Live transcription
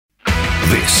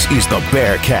This is the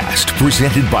Bearcast,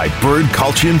 presented by Bird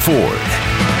Kultgen Ford.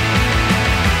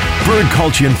 Bird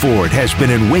Kultgen Ford has been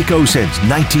in Waco since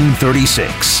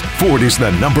 1936. Ford is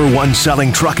the #1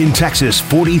 selling truck in Texas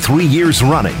 43 years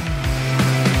running.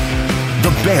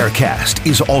 The Bearcast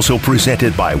is also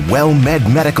presented by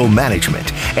WellMed Medical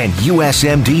Management and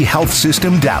USMD Health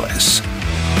System Dallas.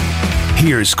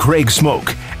 Here's Craig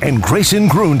Smoke and Grayson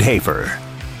Grundhafer.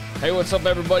 Hey, what's up,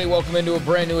 everybody? Welcome into a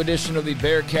brand new edition of the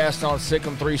Bearcast on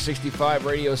SicEm 365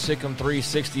 Radio,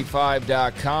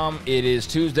 SicEm365.com. It is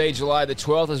Tuesday, July the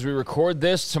 12th as we record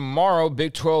this. Tomorrow,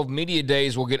 Big 12 Media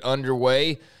Days will get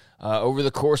underway over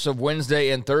the course of Wednesday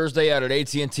and Thursday out at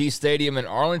AT&T Stadium in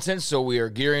Arlington, so we are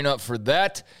gearing up for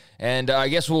that. And I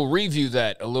guess we'll review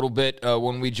that a little bit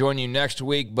when we join you next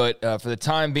week, but for the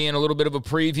time being, a little bit of a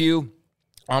preview.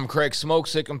 I'm Craig Smoke,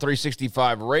 SicEm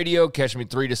 365 Radio. Catch me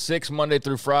 3 to 6 Monday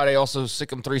through Friday. Also,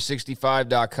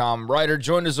 SicEm365.com writer.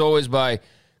 Joined as always by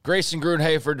Grayson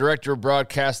Grundhafer, Director of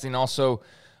Broadcasting. Also,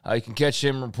 you can catch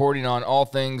him reporting on all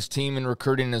things team and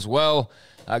recruiting as well.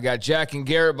 I got Jack and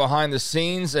Garrett behind the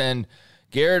scenes. And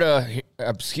Garrett,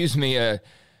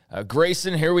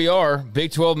 Grayson, here we are.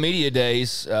 Big 12 Media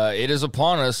Days. It is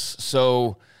upon us.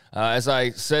 So, as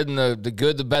I said in the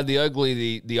good, the bad, the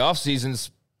ugly, the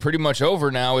offseason's pretty much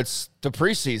over now. It's the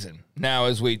preseason now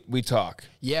as we talk.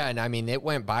 Yeah, and I mean, it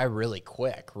went by really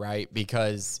quick, right?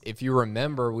 Because if you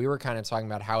remember, we were kind of talking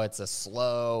about how it's a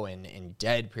slow and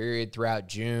dead period throughout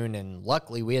June, and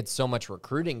luckily we had so much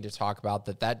recruiting to talk about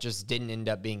that just didn't end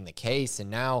up being the case,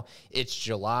 and now it's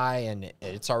July, and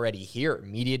it's already here.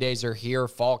 Media days are here.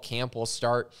 Fall camp will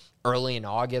start early in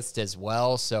August as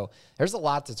well. So there's a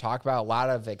lot to talk about, a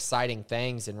lot of exciting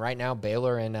things. And right now,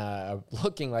 Baylor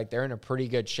looking like they're in a pretty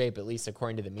good shape, at least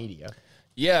according to the media.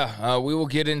 Yeah, we will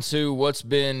get into what's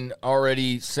been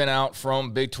already sent out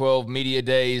from Big 12 Media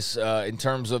Days in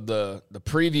terms of the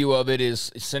preview of it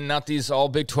is sending out these all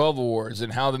Big 12 awards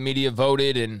and how the media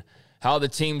voted and how the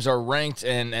teams are ranked.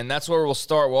 And that's where we'll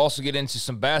start. We'll also get into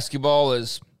some basketball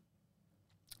as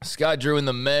Scott Drew and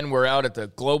the men were out at the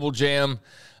Global Jam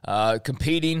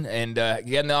competing and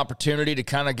getting the opportunity to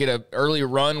kind of get an early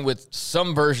run with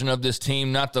some version of this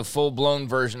team, not the full-blown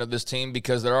version of this team,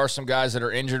 because there are some guys that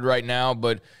are injured right now,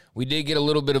 but we did get a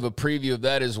little bit of a preview of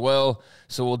that as well,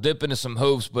 so we'll dip into some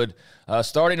hoops. But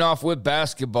starting off with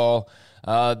basketball,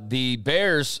 the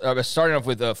Bears, starting off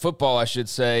with football, I should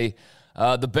say,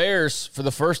 the Bears, for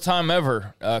the first time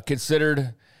ever,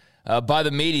 considered by the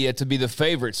media to be the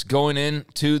favorites going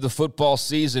into the football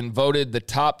season, voted the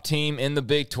top team in the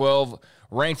Big 12,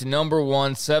 ranked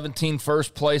 #1, 17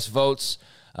 first-place votes,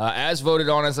 as voted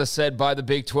on, as I said, by the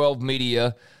Big 12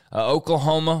 media.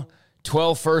 Oklahoma,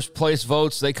 12 first-place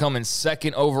votes. They come in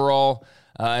second overall.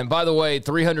 And by the way,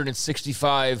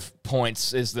 365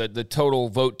 points is the total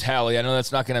vote tally. I know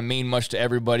that's not going to mean much to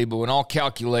everybody, but when all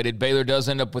calculated, Baylor does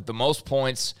end up with the most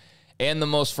points and the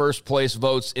most first-place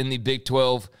votes in the Big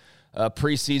 12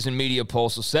 preseason media poll.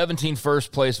 So 17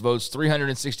 first-place votes,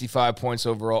 365 points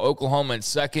overall. Oklahoma in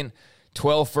second,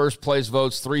 12 first-place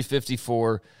votes,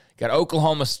 354. Got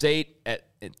Oklahoma State at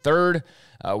third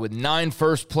with 9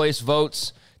 first-place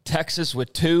votes. Texas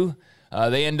with 2.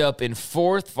 They end up in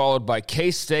fourth, followed by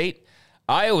K-State.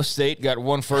 Iowa State got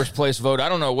 1 first-place vote. I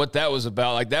don't know what that was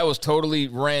about. Like, that was totally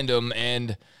random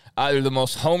and either the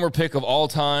most homer pick of all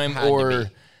time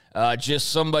or just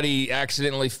somebody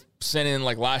accidentally sent in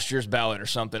like last year's ballot or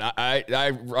something. I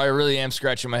really am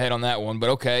scratching my head on that one, but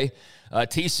okay.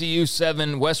 TCU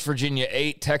 7, West Virginia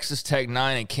 8, Texas Tech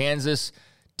 9, and Kansas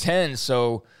 10.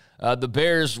 So the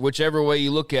Bears, whichever way you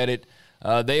look at it,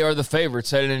 they are the favorites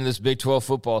headed into this Big 12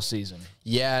 football season.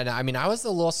 Yeah, and I mean, I was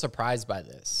a little surprised by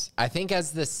this. I think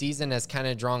as the season has kind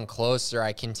of drawn closer,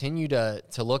 I continue to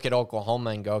look at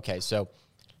Oklahoma and go, okay, so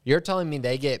you're telling me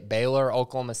they get Baylor,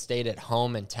 Oklahoma State at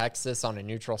home, and Texas on a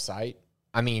neutral site?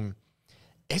 I mean,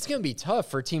 it's going to be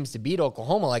tough for teams to beat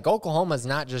Oklahoma. Like, Oklahoma's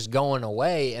not just going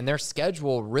away, and their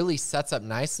schedule really sets up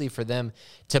nicely for them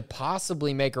to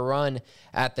possibly make a run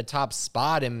at the top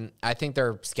spot, and I think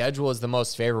their schedule is the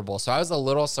most favorable. So I was a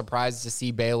little surprised to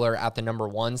see Baylor at the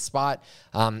 #1 spot.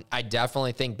 I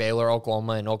definitely think Baylor,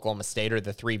 Oklahoma, and Oklahoma State are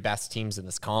the 3 best teams in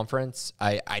this conference.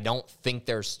 I don't think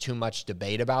there's too much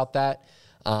debate about that.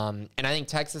 And I think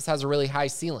Texas has a really high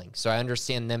ceiling, so I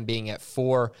understand them being at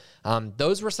 4.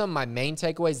 Those were some of my main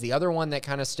takeaways. The other one that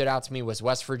kind of stood out to me was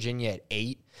West Virginia at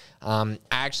 8. I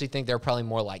actually think they're probably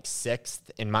more like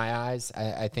 6th in my eyes.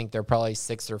 I think they're probably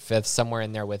 6th or 5th, somewhere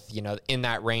in there with, in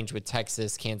that range with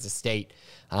Texas, Kansas State,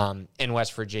 and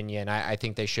West Virginia, and I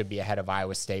think they should be ahead of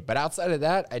Iowa State. But outside of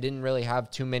that, I didn't really have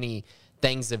too many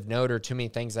things of note or too many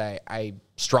things I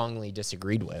strongly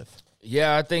disagreed with.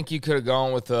 Yeah, I think you could have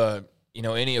gone with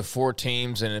any of 4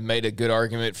 teams and it made a good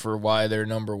argument for why they're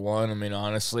number one. I mean,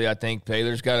 honestly, I think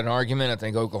Baylor's got an argument. I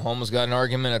think Oklahoma's got an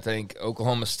argument. I think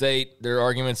Oklahoma State, their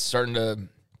argument's starting to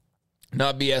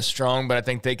not be as strong, but I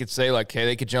think they could say, like, hey,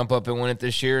 they could jump up and win it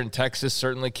this year, and Texas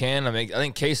certainly can. I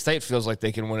think K-State feels like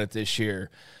they can win it this year.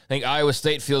 I think Iowa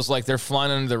State feels like they're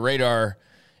flying under the radar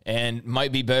and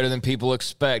might be better than people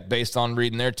expect based on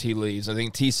reading their tea leaves. I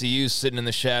think TCU's sitting in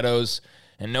the shadows,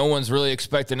 and no one's really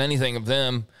expecting anything of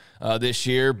them this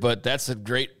year, but that's a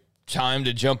great time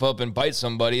to jump up and bite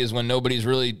somebody is when nobody's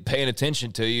really paying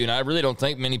attention to you, and I really don't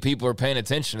think many people are paying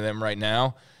attention to them right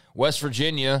now. West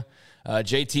Virginia,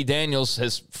 JT Daniels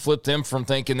has flipped them from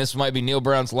thinking this might be Neil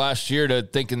Brown's last year to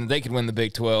thinking that they could win the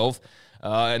Big 12.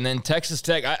 And then Texas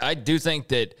Tech, I do think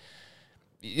that,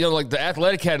 like The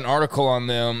Athletic had an article on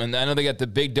them, and I know they got the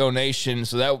big donation,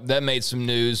 so that made some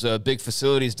news, big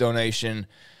facilities donation.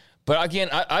 But again,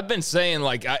 I've been saying,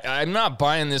 like, I'm not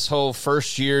buying this whole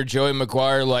first year Joey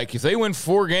McGuire, like, if they win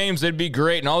 4 games, that'd be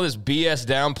great, and all this BS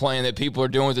downplaying that people are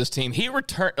doing with this team. He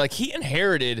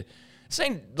inherited –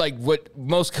 saying like what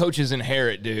most coaches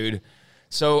inherit, dude.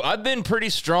 So I've been pretty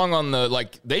strong on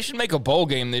they should make a bowl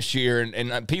game this year.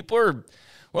 And people are,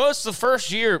 well, it's the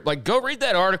first year. Like, go read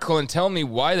that article and tell me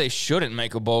why they shouldn't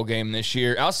make a bowl game this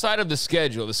year outside of the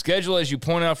schedule. The schedule, as you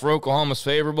point out, for Oklahoma is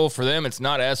favorable. For them, it's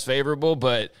not as favorable.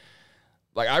 But,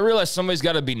 like, I realize somebody's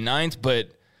got to be 9th, but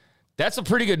that's a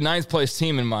pretty good 9th place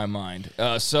team in my mind. And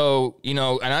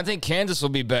I think Kansas will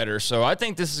be better. So I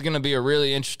think this is going to be a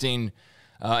really interesting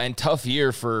and tough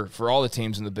year for all the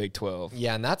teams in the Big 12.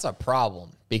 Yeah, and that's a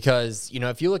problem because,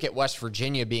 if you look at West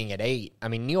Virginia being at 8, I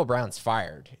mean, Neil Brown's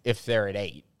fired if they're at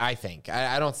 8, I think.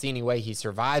 I don't see any way he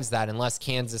survives that unless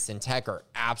Kansas and Tech are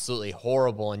absolutely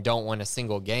horrible and don't win a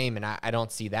single game, and I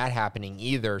don't see that happening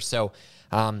either. So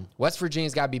West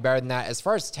Virginia's got to be better than that. As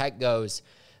far as Tech goes,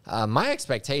 my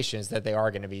expectation is that they are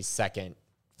going to be second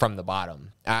from the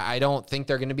bottom. I don't think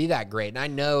they're going to be that great. And I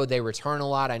know they return a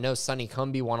lot. I know Sonny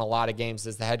Cumbie won a lot of games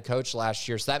as the head coach last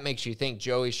year, so that makes you think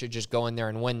Joey should just go in there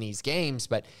and win these games.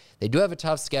 But they do have a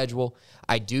tough schedule.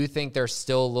 I do think they're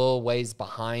still a little ways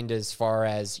behind as far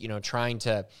as, trying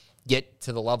to get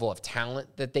to the level of talent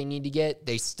that they need to get.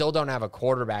 They still don't have a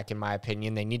quarterback, in my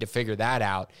opinion. They need to figure that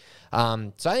out.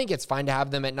 So I think it's fine to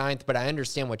have them at 9th, but I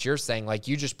understand what you're saying. Like,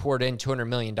 you just poured in $200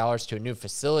 million to a new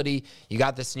facility. You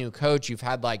got this new coach. You've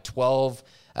had like 12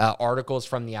 articles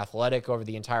from The Athletic over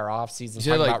the entire offseason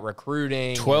talking about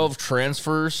recruiting. 12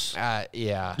 transfers?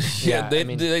 Yeah. They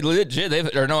legit.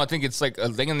 I think it's like, I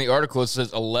think in the article it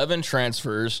says 11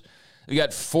 transfers. You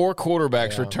got 4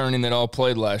 quarterbacks returning that all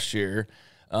played last year.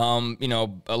 A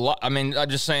lot. I mean, I'm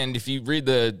just saying, if you read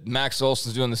Max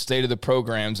Olson's doing the state of the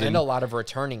programs, and a lot of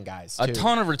returning guys, too. A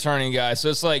ton of returning guys. So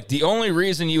it's like the only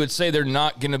reason you would say they're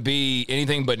not going to be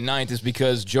anything but 9th is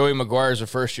because Joey McGuire is a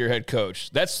first-year head coach.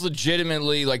 That's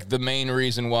legitimately like the main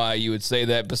reason why you would say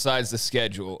that, besides the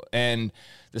schedule. And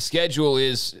the schedule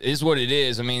is what it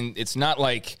is. I mean, it's not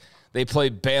like they play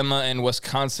Bama and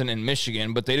Wisconsin and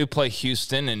Michigan, but they do play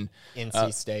Houston and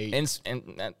NC State.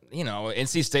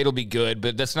 NC State will be good,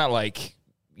 but that's not like,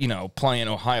 playing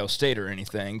Ohio State or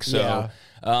anything. So,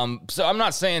 so I'm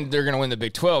not saying they're going to win the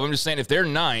Big 12. I'm just saying if they're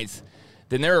 9th,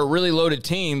 then they're a really loaded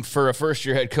team for a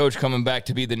first-year head coach coming back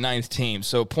to be the 9th team.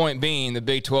 So point being, the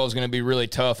Big 12 is going to be really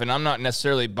tough, and I'm not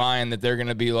necessarily buying that they're going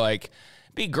to be like,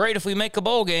 be great if we make a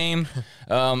bowl game.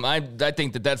 I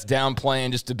think that's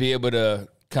downplaying just to be able to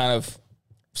kind of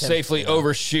safely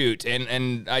overshoot,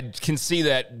 and I can see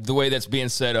that the way that's being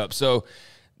set up. So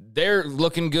they're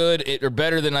looking good, or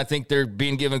better than I think they're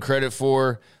being given credit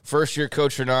for. First-year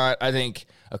coach or not, I think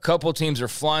a couple teams are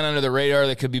flying under the radar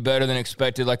that could be better than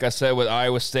expected, like I said, with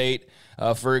Iowa State,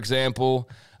 for example.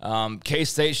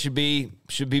 K-State should be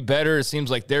better. It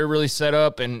seems like they're really set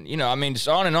up, and, just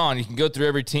on and on. You can go through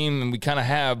every team, and we kind of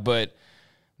have, but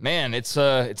man, it's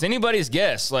anybody's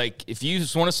guess. Like, if you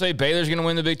just want to say Baylor's going to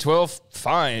win the Big 12,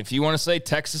 fine. If you want to say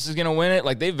Texas is going to win it,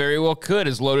 like, they very well could,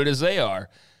 as loaded as they are.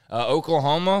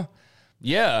 Oklahoma,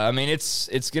 yeah, I mean,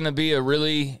 it's going to be a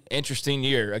really interesting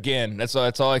year. Again, that's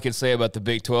all I can say about the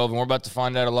Big 12, and we're about to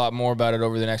find out a lot more about it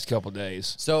over the next couple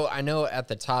days. So I know at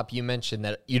the top you mentioned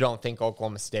that you don't think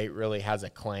Oklahoma State really has a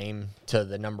claim to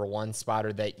the number 1 spot,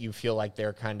 or that you feel like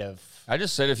they're kind of... I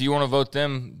just said if you want to vote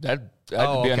them, I'd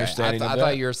be understanding. I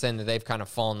thought you were saying that they've kind of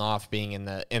fallen off being in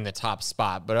the top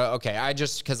spot, but okay,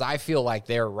 because I feel like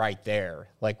they're right there,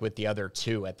 like with the other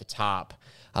 2 at the top.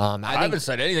 I haven't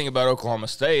said anything about Oklahoma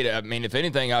State. I mean, if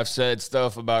anything, I've said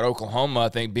stuff about Oklahoma, I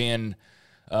think, being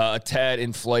a tad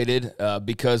inflated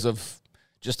because of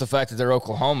just the fact that they're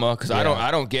Oklahoma, because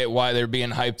I don't get why they're being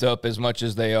hyped up as much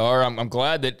as they are. I'm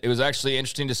glad that it was actually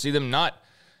interesting to see them not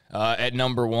at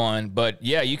number 1. But,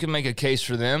 yeah, you can make a case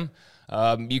for them.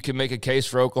 You can make a case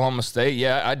for Oklahoma State.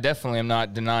 Yeah, I definitely am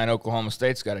not denying Oklahoma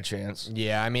State's got a chance.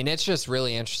 Yeah, I mean, it's just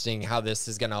really interesting how this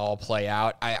is going to all play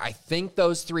out. I think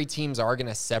those 3 teams are going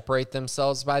to separate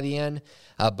themselves by the end,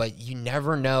 but you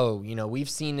never know. You know, we've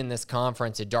seen in this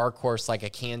conference a dark horse like a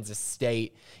Kansas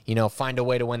State, you know, find a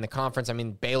way to win the conference. I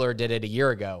mean, Baylor did it a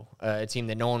year ago, a team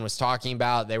that no one was talking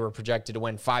about. They were projected to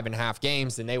win 5.5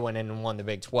 games, and they went in and won the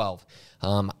Big 12.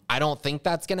 I don't think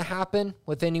that's going to happen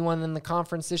with anyone in the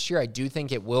conference this year. I do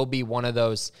think it will be one of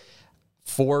those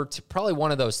 4 to probably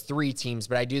one of those 3 teams,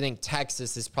 but I do think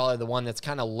Texas is probably the one that's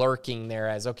kind of lurking there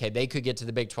as, okay, they could get to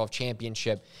the Big 12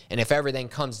 championship, and if everything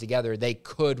comes together, they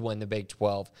could win the Big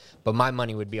 12. But my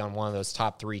money would be on one of those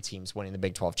top 3 teams winning the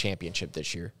Big 12 championship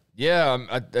this year. Yeah,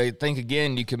 I think,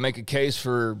 again, you could make a case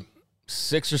for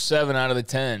 6 or 7 out of the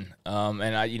 10.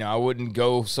 And I wouldn't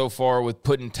go so far with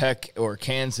putting Tech or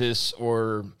Kansas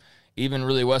or even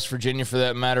really West Virginia for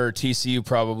that matter, or TCU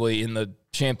probably in the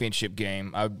championship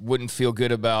game. I wouldn't feel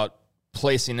good about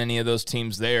placing any of those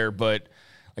teams there. But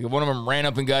like if one of them ran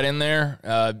up and got in there,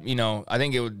 I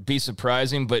think it would be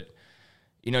surprising. But,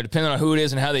 depending on who it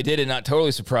is and how they did it, not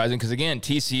totally surprising. Because, again,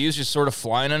 TCU is just sort of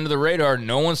flying under the radar.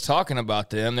 No one's talking about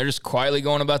them. They're just quietly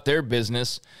going about their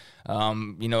business.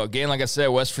 Again, like I said,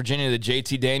 West Virginia, the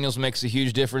JT Daniels makes a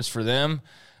huge difference for them.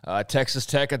 Texas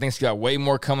Tech, I think, has got way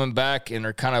more coming back, and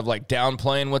they're kind of like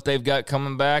downplaying what they've got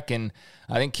coming back. And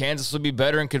I think Kansas will be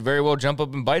better and could very well jump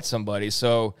up and bite somebody.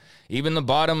 So even the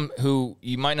bottom, who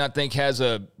you might not think has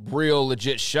a real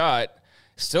legit shot,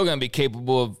 still going to be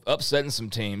capable of upsetting some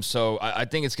teams. So I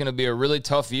think it's going to be a really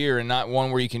tough year and not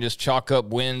one where you can just chalk up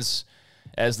wins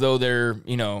as though they're,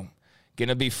 going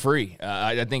to be free.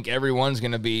 I think everyone's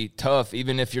going to be tough,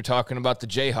 even if you're talking about the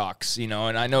Jayhawks,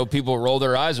 and I know people roll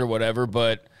their eyes or whatever,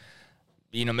 but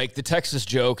make the Texas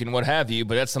joke and what have you,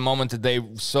 but that's the moment that they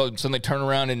suddenly turn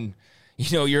around and,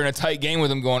 you're in a tight game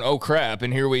with them going, oh, crap,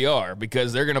 and here we are,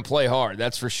 because they're going to play hard,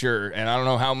 that's for sure. And I don't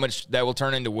know how much that will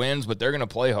turn into wins, but they're going to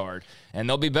play hard, and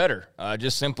they'll be better,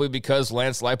 just simply because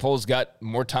Lance Leipold's got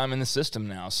more time in the system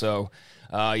now. So,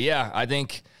 I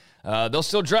think they'll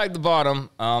still drag the bottom,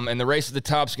 and the race at the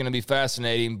top is going to be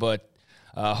fascinating, but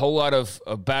a whole lot of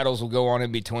battles will go on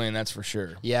in between, that's for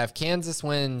sure. Yeah, if Kansas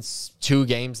wins 2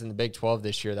 games in the Big 12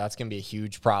 this year, that's going to be a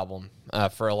huge problem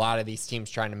for a lot of these teams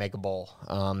trying to make a bowl,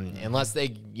 unless they,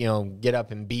 get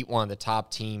up and beat one of the top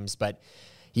teams. But,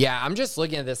 yeah, I'm just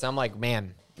looking at this. I'm like,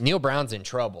 man, Neil Brown's in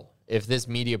trouble if this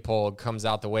media poll comes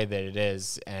out the way that it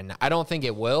is. And I don't think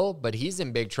it will, but he's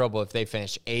in big trouble if they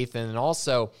finish 8th. And then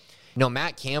also,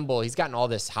 Matt Campbell, he's gotten all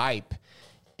this hype.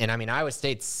 And, Iowa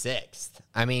State's 6th.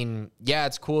 Yeah,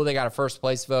 it's cool they got a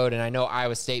first-place vote, and I know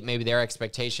Iowa State, maybe their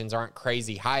expectations aren't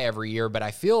crazy high every year, but I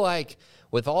feel like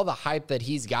with all the hype that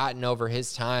he's gotten over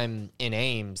his time in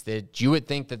Ames, that you would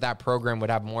think that program would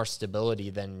have more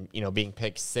stability than, being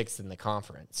picked 6th in the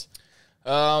conference.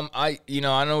 I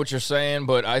know what you're saying,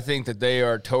 but I think that they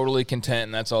are totally content,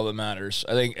 and that's all that matters.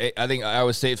 I think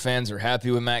Iowa State fans are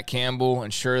happy with Matt Campbell,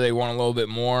 and sure, they want a little bit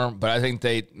more, but I think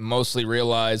they mostly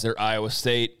realize they're Iowa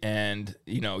State, and,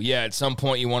 at some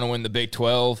point you want to win the Big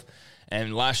 12,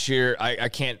 and last year,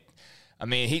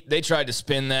 they tried to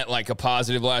spin that like a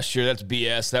positive last year. That's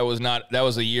BS. That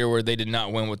was a year where they did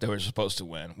not win what they were supposed to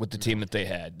win with the team that they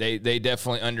had. They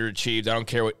definitely underachieved. I don't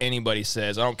care what anybody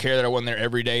says. I don't care that I wasn't there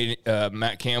every day,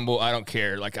 Matt Campbell. I don't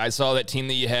care. Like, I saw that team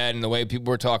that you had and the way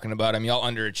people were talking about them. Y'all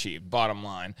underachieved, bottom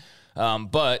line.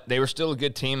 But they were still a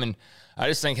good team, and I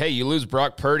just think, hey, you lose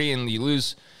Brock Purdy and you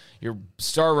lose your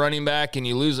star running back and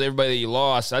you lose everybody that you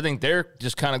lost. I think they're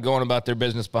just kind of going about their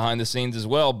business behind the scenes as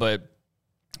well, but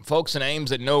folks in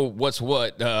Ames that know what's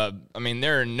what,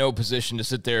 they're in no position to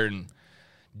sit there and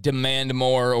demand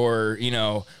more or,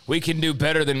 we can do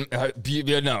better than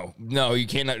no, you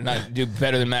can't not do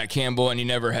better than Matt Campbell, and you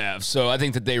never have. So I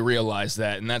think that they realize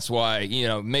that, and that's why,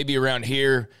 maybe around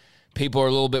here people are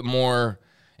a little bit more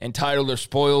entitled or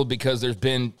spoiled because there's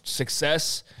been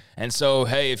success. And so,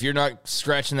 hey, if you're not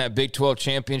scratching that Big 12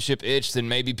 championship itch, then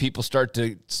maybe people start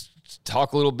to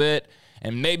talk a little bit.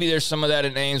 And maybe there's some of that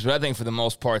in Ames, but I think for the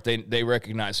most part, they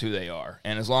recognize who they are.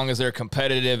 And as long as they're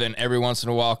competitive and every once in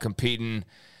a while competing,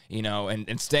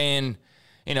 and staying,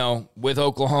 with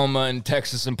Oklahoma and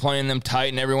Texas and playing them tight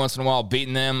and every once in a while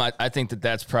beating them, I think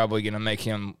that's probably going to make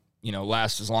him,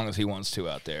 last as long as he wants to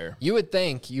out there. You would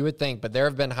think, but there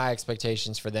have been high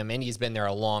expectations for them, and he's been there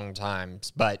a long time.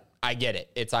 But I get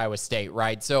it. It's Iowa State,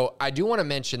 right? So I do want to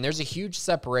mention there's a huge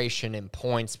separation in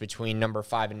points between number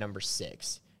 5 and number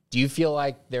 6. Do you feel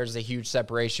like there's a huge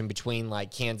separation between like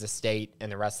Kansas State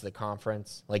and the rest of the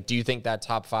conference? Like, do you think that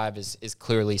top 5 is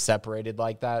clearly separated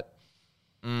like that?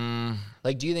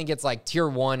 Like, do you think it's like tier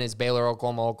 1 is Baylor,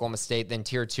 Oklahoma, Oklahoma State, then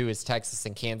tier 2 is Texas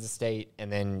and Kansas State,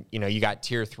 and then, you know, you got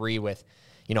tier 3 with,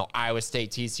 you know, Iowa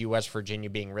State, TCU, West Virginia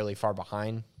being really far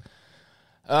behind?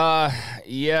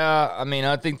 Yeah, I mean,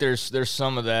 I think there's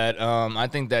some of that. I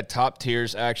think that top tier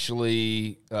is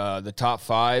actually the top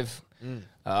 5.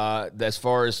 As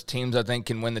far as teams I think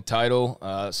can win the title,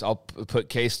 so I'll put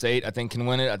K-State I think can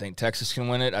win it. I think Texas can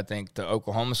win it. I think the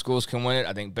Oklahoma schools can win it.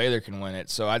 I think Baylor can win it.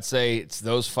 So I'd say it's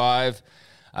those 5.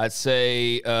 I'd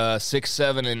say 6,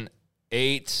 7, and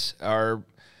 8 are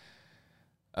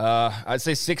I'd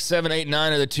say 6, 7, 8,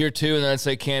 9 are the tier 2, and then I'd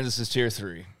say Kansas is tier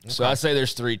 3. Okay. So I'd say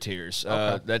there's 3 tiers.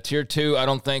 Okay. That tier 2 I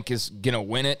don't think is going to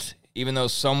win it, even though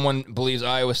someone believes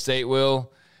Iowa State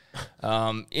will.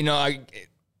 You know,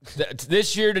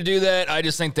 this year to do that, I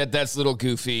just think that's a little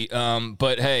goofy.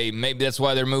 But, hey, maybe that's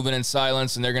why they're moving in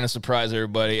silence and they're going to surprise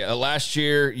everybody. Last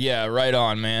year, yeah, right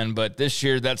on, man. But this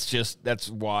year, that's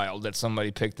wild that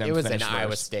somebody picked them. It was an first.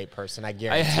 Iowa State person, I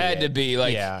guarantee. I had to be.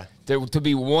 Like, to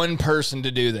be one person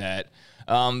to do that.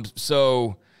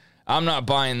 So I'm not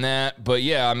buying that. But,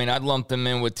 yeah, I mean, I'd lump them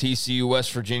in with TCU,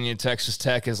 West Virginia, Texas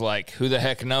Tech as, like, who the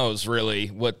heck knows, really,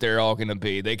 what they're all going to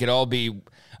be. They could all be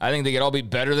 – I think they could all be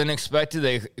better than expected.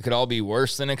 They could all be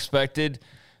worse than expected,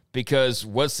 because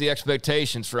what's the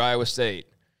expectations for Iowa State?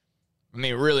 I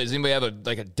mean, really, does anybody have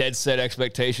a dead set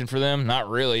expectation for them? Not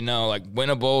really. No, like win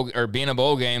a bowl or be in a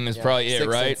bowl game is probably it,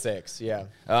 right? 6-6, yeah.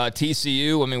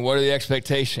 TCU. I mean, what are the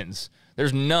expectations?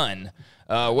 There's none.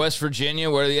 West Virginia,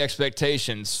 what are the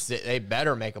expectations? They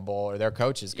better make a bowl or their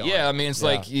coach is going. Yeah, I mean, it's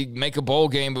like you make a bowl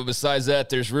game, but besides that,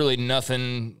 there's really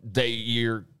nothing that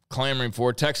you're clamoring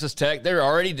for. Texas Tech, they're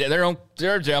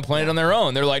down playing on their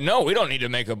own. They're like, no, we don't need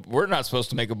to we're not supposed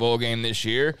to make a bowl game this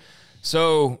year.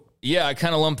 So yeah, I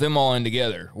kind of lump them all in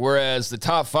together. Whereas the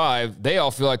top 5, they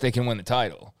all feel like they can win the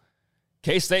title.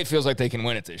 K-State feels like they can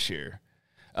win it this year.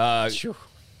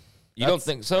 You don't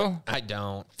think so? I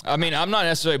don't. I mean, I'm not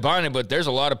necessarily buying it, but there's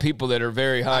a lot of people that are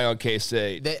very high on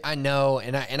K-State. I know,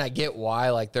 and I get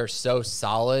why, like, they're so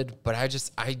solid, but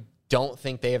I don't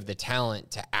think they have the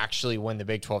talent to actually win the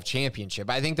Big 12 championship.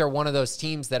 I think they're one of those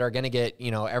teams that are going to get,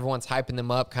 you know, everyone's hyping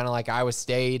them up kind of like Iowa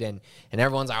State, and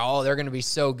everyone's like, oh, they're going to be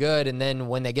so good. And then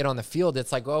when they get on the field,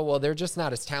 it's like, oh, well, they're just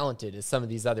not as talented as some of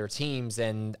these other teams.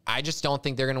 And I just don't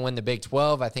think they're going to win the Big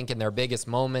 12. I think in their biggest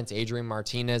moments, Adrian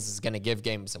Martinez is going to give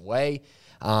games away.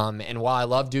 And while I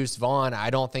love Deuce Vaughn, I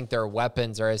don't think their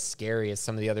weapons are as scary as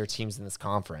some of the other teams in this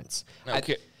conference.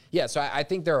 Okay. So I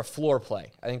think they're a floor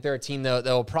play. I think they're a team that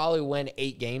will probably win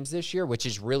 8 games this year, which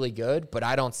is really good, but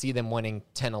I don't see them winning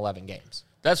 10, 11 games.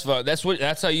 That's fine.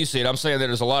 That's how you see it. I'm saying that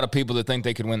there's a lot of people that think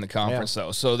they could win the conference,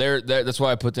 though. So that's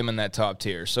why I put them in that top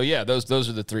tier. So, yeah, those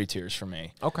are the 3 tiers for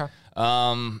me. Okay.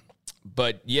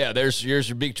 But, yeah, here's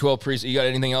your Big 12 preseason. You got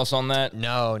anything else on that?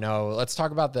 No. Let's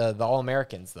talk about the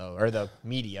All-Americans, though, or the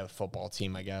media football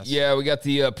team, I guess. Yeah, we got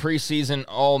the preseason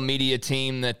all-media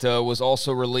team that was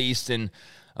also released, and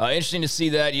interesting to see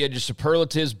that. You had your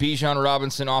superlatives: Bijan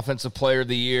Robinson, Offensive Player of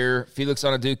the Year; Felix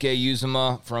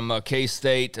Anudike-Uzomah from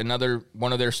K-State, another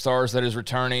one of their stars that is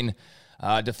returning;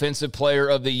 Defensive Player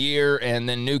of the Year; and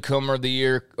then Newcomer of the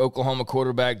Year, Oklahoma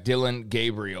quarterback Dillon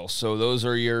Gabriel. So those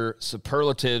are your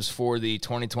superlatives for the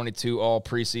 2022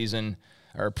 preseason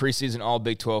all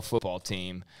Big 12 football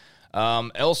team.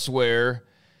 Elsewhere,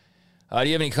 do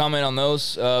you have any comment on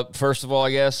those? First of all,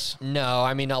 I guess. No,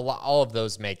 I mean, all of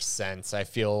those make sense. I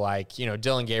feel like, you know,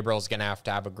 Dillon Gabriel is going to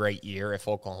have a great year if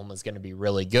Oklahoma is going to be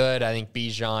really good. I think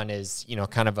Bijan is, you know,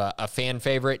 kind of a fan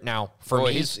favorite. Now, for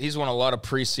me, he's won a lot of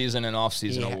preseason and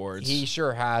offseason awards. He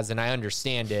sure has, and I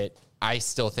understand it. I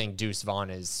still think Deuce Vaughn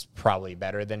is probably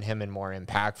better than him and more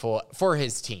impactful for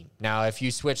his team. Now, if you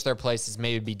switch their places,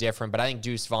 maybe it'd be different, but I think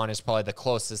Deuce Vaughn is probably the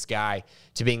closest guy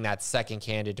to being that second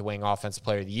candidate to winning Offensive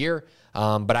Player of the Year.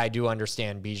 But I do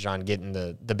understand Bijan getting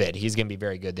the bid. He's going to be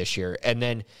very good this year. And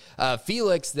then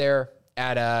Felix there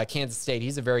at Kansas State,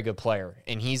 he's a very good player,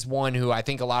 and he's one who I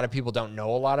think a lot of people don't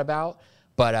know a lot about.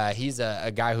 But he's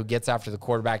a guy who gets after the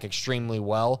quarterback extremely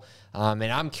well. And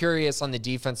I'm curious on the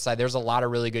defense side. There's a lot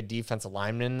of really good defensive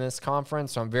linemen in this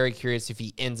conference. So I'm very curious if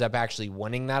he ends up actually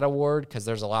winning that award, because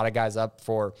there's a lot of guys up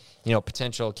for, you know,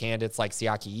 potential candidates like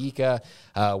Siaki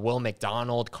Ika, Will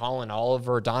McDonald, Colin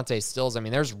Oliver, Dante Stills. I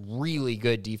mean, there's really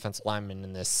good defensive linemen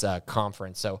in this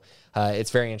conference. So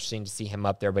it's very interesting to see him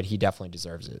up there, but he definitely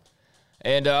deserves it.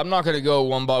 And I'm not going to go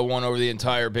one by one over the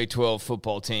entire Big 12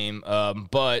 football team,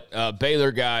 but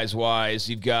Baylor guys-wise,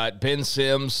 you've got Ben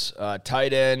Sims,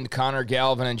 tight end, Connor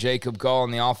Galvin, and Jacob Gall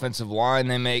on the offensive line.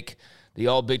 They make the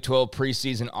All-Big 12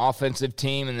 preseason offensive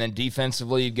team. And then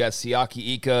defensively, you've got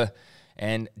Siaki Ika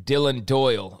and Dylan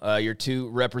Doyle, your two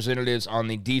representatives on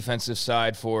the defensive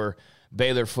side for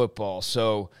Baylor football.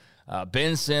 So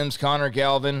Ben Sims, Connor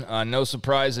Galvin, no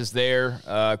surprises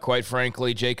there. Quite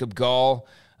frankly, Jacob Gall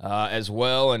as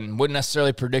well, and wouldn't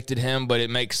necessarily predicted him, but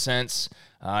it makes sense.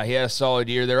 He had a solid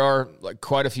year. There are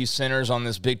quite a few centers on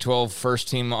this Big 12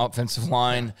 first-team offensive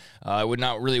line. It would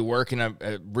not really work in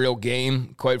a real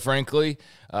game, quite frankly,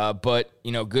 but,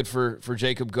 good for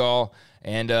Jacob Gall.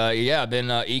 And,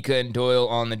 then Ika and Doyle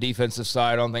on the defensive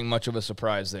side, I don't think much of a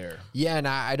surprise there. Yeah, and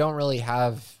I don't really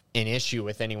have an issue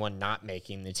with anyone not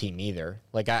making the team either.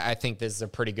 I think this is a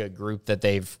pretty good group that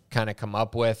they've kind of come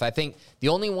up with. I think the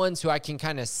only ones who I can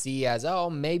kind of see as,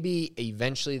 maybe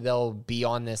eventually they'll be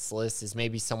on this list is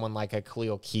maybe someone like a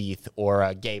Khalil Keith or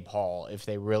a Gabe Hall if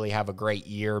they really have a great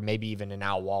year, maybe even an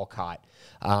Al Walcott.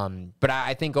 But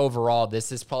I think overall,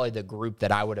 this is probably the group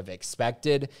that I would have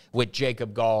expected, with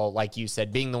Jacob Gall, like you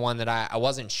said, being the one that I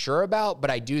wasn't sure about, but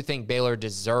I do think Baylor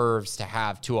deserves to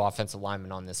have two offensive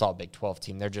linemen on this All-Big 12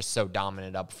 team. They're just so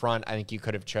dominant up front. I think you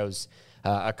could have chose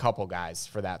a couple guys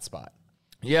for that spot.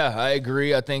 Yeah, I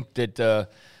agree. I think that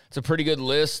it's a pretty good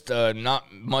list.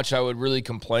 Not much I would really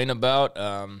complain about.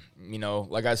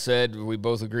 Like I said, we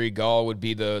both agree Gall would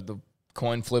be the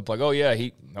coin flip,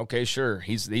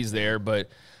 he's there, but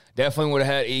definitely would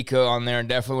have had Ika on there, and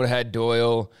definitely would have had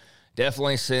Doyle,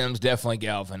 definitely Sims, definitely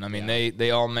Galvin. I mean,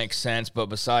 they all make sense, but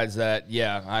besides that,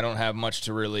 I don't have much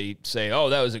to really say,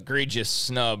 that was egregious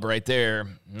snub right there.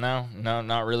 No,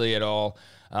 not really at all.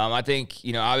 I think,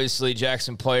 obviously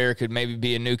Jackson Player could maybe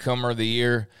be a newcomer of the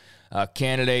year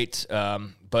candidate,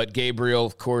 but Gabriel,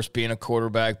 of course, being a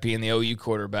quarterback, being the OU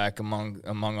quarterback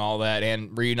among all that,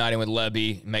 and reuniting with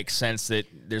Lebby, makes sense that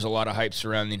there's a lot of hype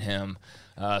surrounding him.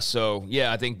 I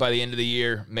think by the end of the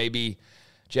year, maybe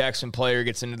Jackson Player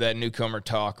gets into that newcomer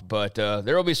talk, but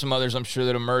there will be some others, I'm sure,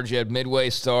 that emerge. You had Midway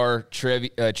star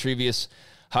Trevius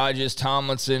Hodges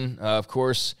Tomlinson, of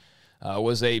course,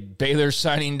 was a Baylor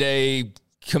signing day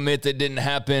commit that didn't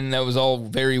happen. That was all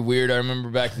very weird. I remember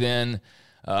back then.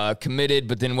 Committed,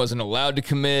 but then wasn't allowed to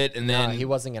commit, and then he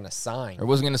wasn't going to sign. He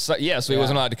wasn't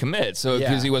allowed to commit. So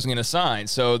because he wasn't going to sign,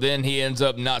 so then he ends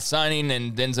up not signing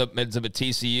and ends up at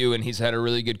TCU, and he's had a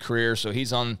really good career. So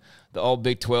he's on the All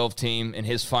Big 12 team in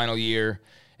his final year,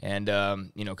 and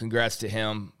congrats to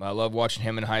him. I love watching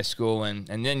him in high school, and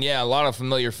then a lot of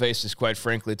familiar faces, quite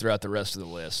frankly, throughout the rest of the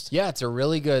list. Yeah, it's a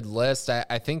really good list.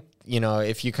 I think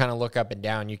if you kind of look up and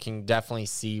down, you can definitely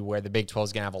see where the Big 12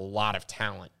 is going to have a lot of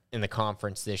talent in the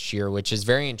conference this year, which is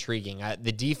very intriguing.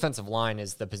 The defensive line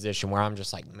is the position where I'm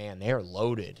just like, man, they are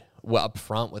loaded up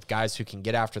front with guys who can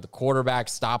get after the quarterback,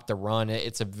 stop the run.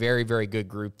 It's a very, very good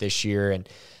group this year. And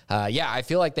I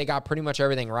feel like they got pretty much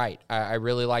everything right. I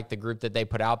really like the group that they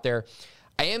put out there.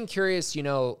 I am curious,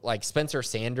 like Spencer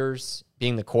Sanders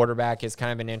being the quarterback is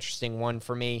kind of an interesting one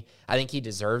for me. I think he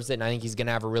deserves it, and I think he's going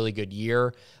to have a really good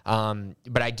year.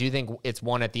 But I do think it's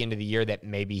one at the end of the year that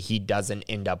maybe he doesn't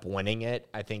end up winning it.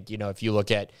 I think, if you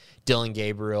look at Dylan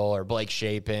Gabriel or Blake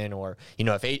Shapen, or,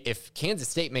 if Kansas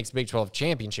State makes Big 12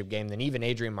 championship game, then even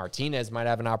Adrian Martinez might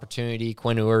have an opportunity,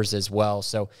 Quinn Ewers as well.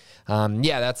 So,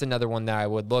 that's another one that I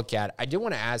would look at. I did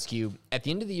want to ask you, at the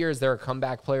end of the year, is there a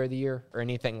comeback player of the year or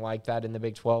anything like that in the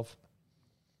Big 12?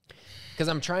 Because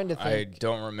I'm trying to think. I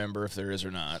don't remember if there is or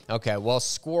not. Okay, well,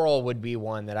 Squirrel would be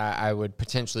one that I would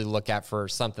potentially look at for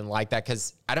something like that,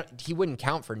 because he wouldn't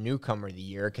count for newcomer of the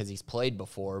year because he's played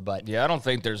before. But I don't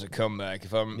think there's a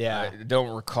comeback. I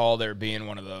don't recall there being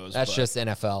one of those. That's just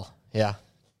NFL. Yeah.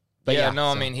 But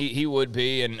I mean, he would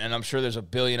be, and I'm sure there's a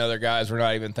billion other guys we're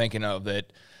not even thinking of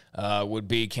that would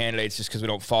be candidates just because we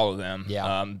don't follow them.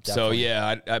 Yeah.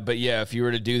 If you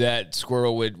were to do that,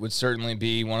 Squirrel would certainly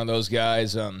be one of those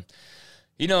guys. I'm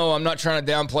not trying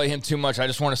to downplay him too much. I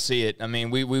just want to see it. I mean,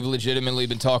 we've legitimately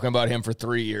been talking about him for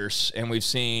 3 years, and we've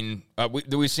seen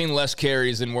less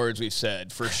carries than words we've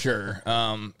said, for sure.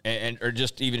 Or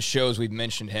just even shows we've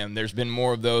mentioned him. There's been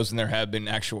more of those than there have been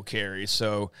actual carries.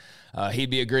 So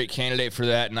he'd be a great candidate for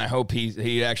that, and I hope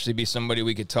he'd actually be somebody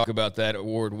we could talk about that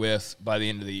award with by the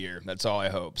end of the year. That's all I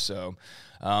hope. So,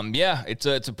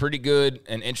 it's a pretty good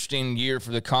and interesting year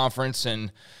for the conference,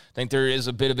 and I think there is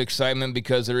a bit of excitement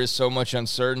because there is so much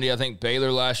uncertainty. I think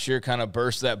Baylor last year kind of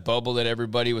burst that bubble that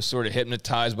everybody was sort of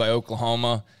hypnotized by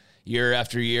Oklahoma year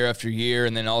after year after year,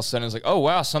 and then all of a sudden it's like, oh,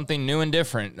 wow, something new and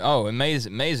different. Oh,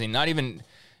 amazing. Not even,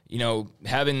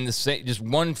 having the same, just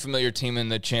one familiar team in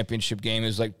the championship game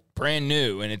is like brand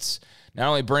new. And it's not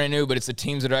only brand new, but it's the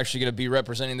teams that are actually going to be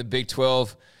representing the Big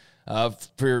 12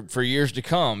 for years to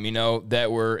come,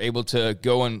 that were able to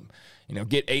go and,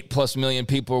 get 8+ million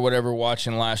people or whatever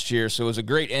watching last year. So it was a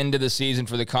great end to the season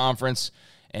for the conference.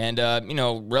 And,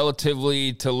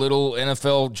 relatively to little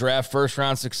NFL draft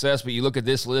first-round success, but you look at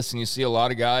this list and you see a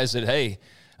lot of guys that, hey,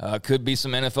 could be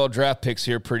some NFL draft picks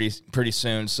here pretty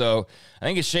soon. So I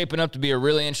think it's shaping up to be a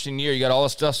really interesting year. You got all the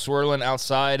stuff swirling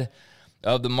outside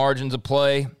of the margins of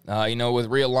play, with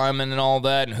realignment and all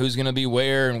that, and who's going to be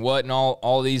where and what, and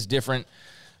all these different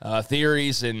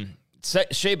theories, and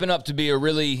shaping up to be a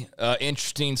really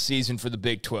interesting season for the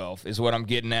Big 12 is what I'm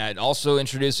getting at. Also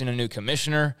introducing a new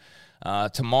commissioner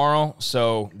tomorrow,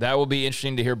 so that will be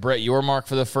interesting to hear Brett Yormark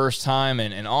for the first time,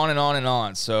 and on and on and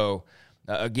on. So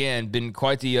again, been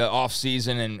quite the off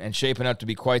season and shaping up to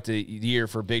be quite the year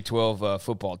for Big 12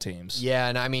 football teams. Yeah,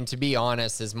 and I mean, to be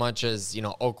honest, as much as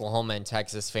Oklahoma and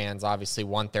Texas fans obviously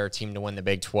want their team to win the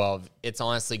Big 12, it's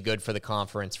honestly good for the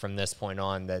conference from this point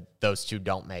on that those two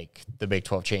don't make the Big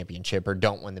 12 championship or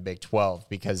don't win the Big 12,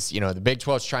 because the Big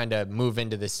 12 is trying to move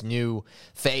into this new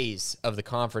phase of the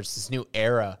conference, this new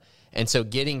era. And so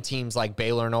getting teams like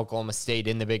Baylor and Oklahoma State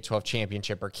in the Big 12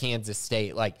 championship, or Kansas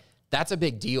State, that's a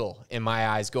big deal in my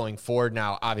eyes going forward.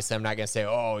 Now, obviously, I'm not going to say,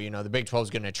 the Big 12 is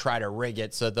going to try to rig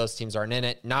it so that those teams aren't in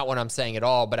it. Not what I'm saying at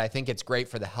all, but I think it's great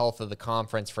for the health of the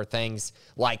conference for things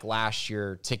like last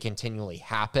year to continually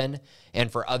happen, and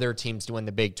for other teams to win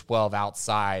the Big 12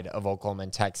 outside of Oklahoma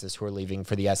and Texas who are leaving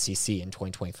for the SEC in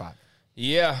 2025.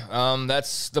 Yeah,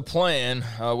 that's the plan.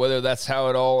 Whether that's how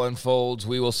it all unfolds,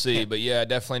 we will see. But, yeah, I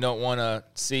definitely don't want to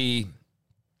see –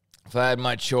 if I had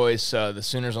my choice, the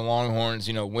Sooners and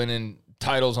Longhorns, winning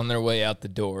titles on their way out the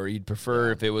door. You'd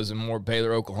prefer if it was a more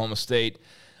Baylor, Oklahoma State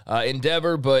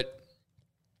endeavor, but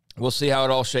we'll see how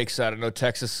it all shakes out. I know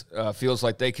Texas feels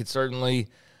like they could certainly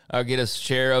get a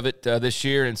share of it this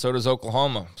year, and so does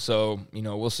Oklahoma. So,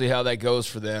 we'll see how that goes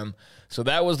for them. So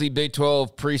that was the Big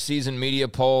 12 preseason media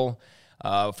poll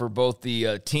for both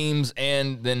the teams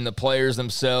and then the players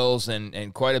themselves,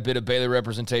 and quite a bit of Baylor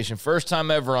representation. First time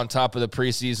ever on top of the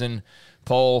preseason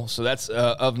poll, so that's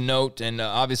of note. And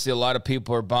obviously a lot of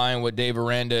people are buying what Dave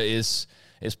Aranda is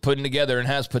putting together and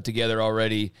has put together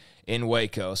already in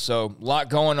Waco. So a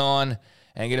lot going on,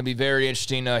 and going to be very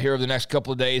interesting here over the next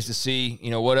couple of days to see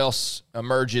what else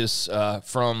emerges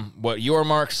from what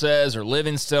Yormark says, or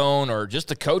Livingstone, or just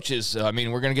the coaches. I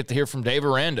mean, we're going to get to hear from Dave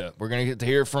Aranda. We're going to get to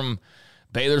hear from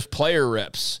Baylor's player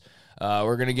reps.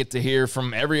 We're going to get to hear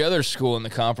from every other school in the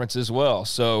conference as well.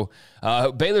 So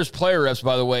Baylor's player reps,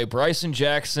 by the way, Bryson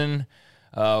Jackson,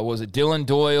 was it Dylan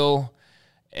Doyle,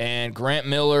 and Grant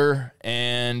Miller,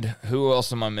 and who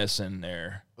else am I missing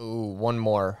there? Ooh, one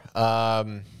more.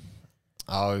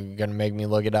 You're going to make me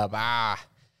look it up.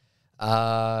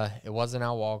 It wasn't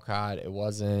Al Walcott. It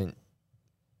wasn't.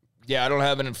 Yeah, I don't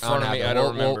have it in front of me. I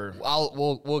don't remember.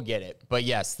 We'll get it. But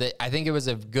yes, I think it was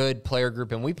a good player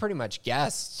group, and we pretty much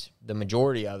guessed the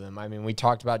majority of them. I mean, we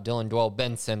talked about Dylan Doyle.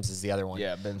 Ben Sims is the other one.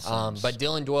 Yeah, Ben Sims. But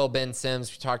Dylan Doyle, Ben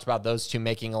Sims, we talked about those two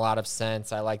making a lot of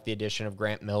sense. I like the addition of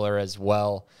Grant Miller as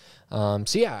well. So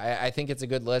yeah, I think it's a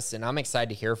good list, and I'm excited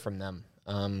to hear from them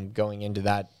going into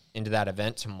that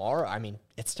event tomorrow. I mean,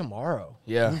 it's tomorrow.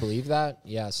 Yeah. Can you believe that?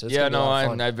 Yeah. So it's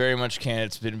I very much can.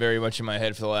 It's been very much in my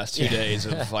head for the last 2 days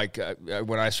of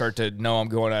when I start to know I'm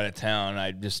going out of town,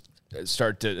 I just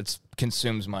it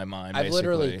consumes my mind. I've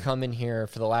literally come in here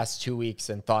for the last 2 weeks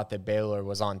and thought that Baylor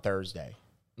was on Thursday.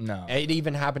 No. It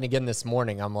even happened again this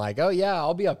morning. I'm like, oh yeah,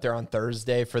 I'll be up there on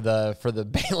Thursday for the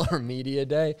Baylor Media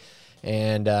Day.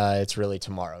 And it's really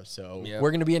tomorrow. So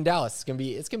we're going to be in Dallas.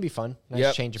 It's gonna be fun.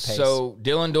 Nice change of pace. So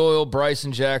Dylan Doyle,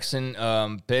 Bryson Jackson,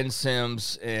 Ben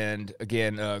Sims, and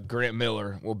again, Grant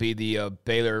Miller will be the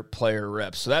Baylor player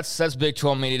reps. So that's Big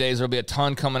 12 Media Days. There'll be a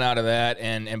ton coming out of that.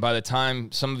 And by the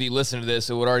time some of you listen to this,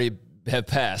 it would already have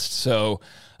passed. So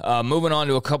moving on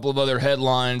to a couple of other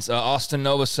headlines. Austin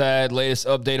Novosad, latest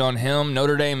update on him.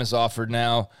 Notre Dame is offered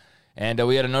now. And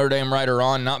we had a Notre Dame writer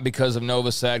on, not because of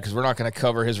Novosad, because we're not going to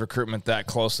cover his recruitment that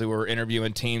closely. We're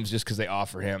interviewing teams just because they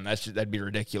offer him. That'd be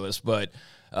ridiculous. But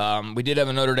we did have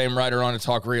a Notre Dame writer on to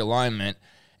talk realignment.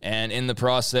 And in the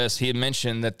process, he had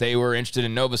mentioned that they were interested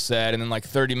in Novosad. And then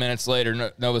 30 minutes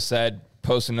later, Novosad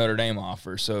posted Notre Dame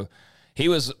offer. So he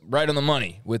was right on the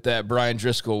money with that, Brian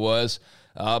Driscoll was.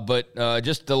 But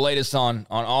just the latest on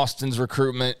Austin's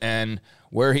recruitment and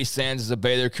where he stands as a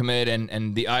Baylor commit,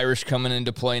 and the Irish coming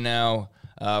into play now.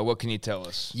 What can you tell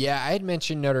us? Yeah, I had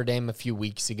mentioned Notre Dame a few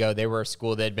weeks ago. They were a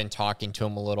school that had been talking to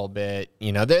him a little bit.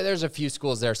 You know, there's a few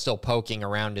schools that are still poking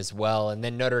around as well. And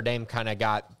then Notre Dame kind of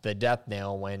got the death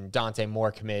nail when Dante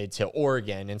Moore committed to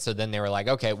Oregon. And so then they were like,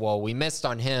 okay, well, we missed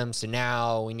on him, so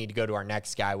now we need to go to our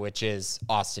next guy, which is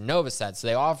Austin Novosad. So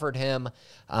they offered him.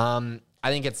 I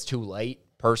think it's too late.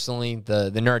 Personally, the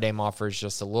Notre Dame offer is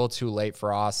just a little too late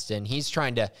for Austin. He's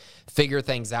trying to figure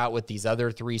things out with these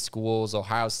other three schools,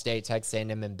 Ohio State, Texas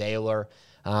A&M, and Baylor.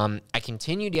 I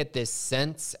continue to get this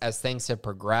sense as things have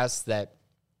progressed that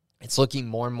it's looking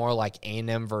more and more like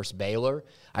A&M versus Baylor.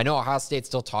 I know Ohio State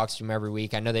still talks to him every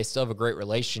week. I know they still have a great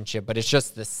relationship, but it's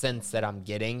just the sense that I'm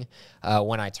getting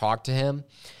when I talk to him.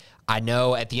 I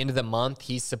know at the end of the month,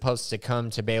 he's supposed to come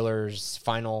to Baylor's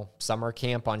final summer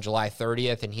camp on July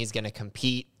 30th, and he's going to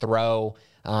compete, throw,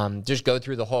 just go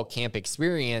through the whole camp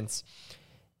experience.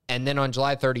 And then on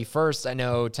July 31st, I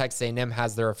know Texas A&M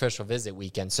has their official visit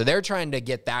weekend. So they're trying to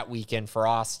get that weekend for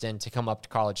Austin to come up to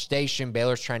College Station.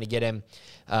 Baylor's trying to get him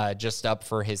just up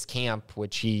for his camp,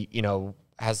 which he,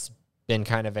 has been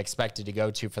kind of expected to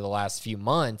go to for the last few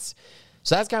months.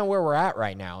 So that's kind of where we're at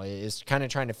right now, is kind of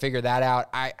trying to figure that out.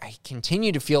 I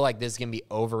continue to feel like this is going to be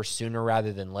over sooner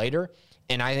rather than later.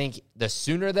 And I think the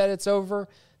sooner that it's over,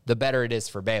 the better it is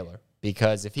for Baylor.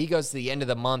 Because if he goes to the end of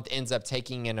the month, ends up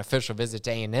taking an official visit to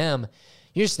A&M,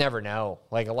 you just never know.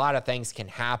 Like, a lot of things can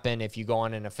happen if you go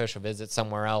on an official visit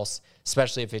somewhere else,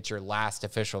 especially if it's your last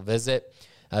official visit.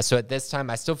 So at this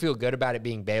time, I still feel good about it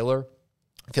being Baylor.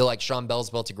 I feel like Sean Bell's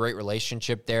built a great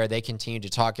relationship there. They continue to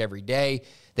talk every day.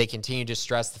 They continue to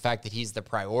stress the fact that he's the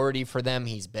priority for them.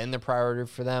 He's been the priority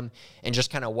for them, and just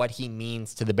kind of what he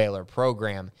means to the Baylor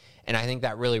program. And I think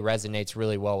that really resonates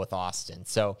really well with Austin.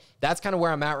 So that's kind of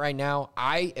where I'm at right now.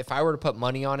 If I were to put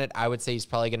money on it, I would say he's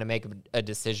probably going to make a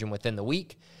decision within the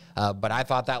week. But I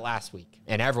thought that last week,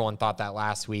 and everyone thought that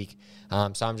last week.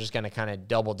 So I'm just going to kind of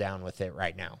double down with it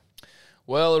right now.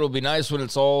 Well, it'll be nice when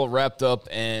it's all wrapped up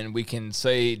and we can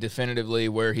say definitively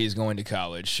where he's going to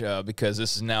college, because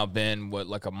this has now been,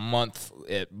 like a month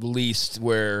at least,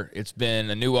 where it's been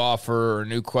a new offer or a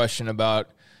new question about,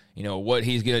 what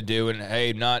he's going to do. And,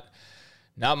 hey, not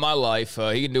my life.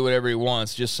 He can do whatever he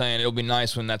wants. Just saying, it'll be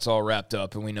nice when that's all wrapped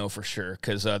up and we know for sure,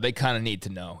 because they kind of need to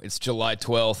know. It's July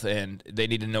 12th, and they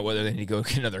need to know whether they need to go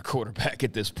get another quarterback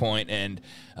at this point. And,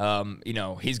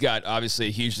 he's got obviously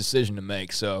a huge decision to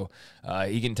make, so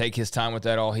he can take his time with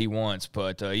that all he wants.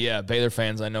 But, Baylor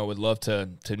fans I know would love to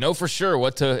know for sure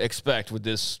what to expect with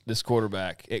this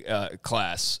quarterback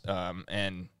class,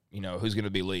 and who's going to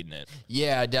be leading it.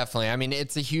 Yeah, definitely. I mean,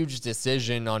 it's a huge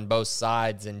decision on both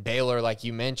sides. And Baylor, like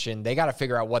you mentioned, they got to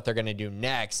figure out what they're going to do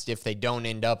next if they don't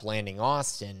end up landing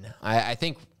Austin. I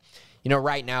think,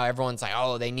 right now everyone's like,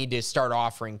 oh, they need to start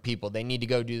offering people. They need to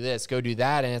go do this, go do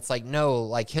that. And it's like, no,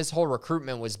 like his whole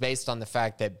recruitment was based on the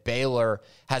fact that Baylor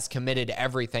has committed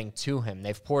everything to him.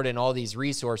 They've poured in all these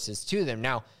resources to them.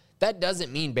 Now, that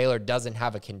doesn't mean Baylor doesn't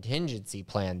have a contingency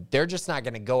plan. They're just not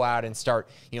going to go out and start,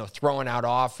 throwing out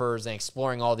offers and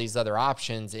exploring all these other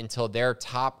options until their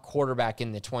top quarterback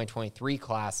in the 2023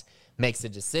 class makes a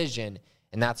decision,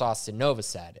 and that's Austin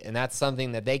Novosad. And that's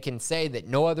something that they can say that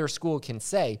no other school can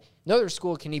say. No other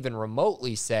school can even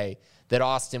remotely say that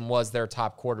Austin was their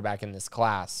top quarterback in this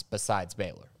class besides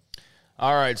Baylor.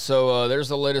 All right, so there's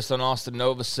the latest on Austin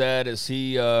Novosad as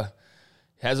he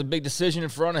has a big decision in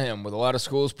front of him with a lot of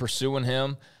schools pursuing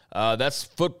him. That's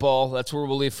football. That's where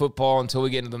we'll leave football until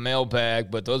we get into the mailbag,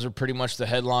 but those are pretty much the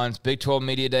headlines. Big 12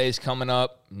 Media Days coming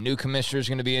up. New commissioners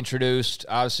going to be introduced.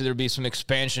 Obviously, there'll be some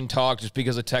expansion talk just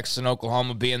because of Texas and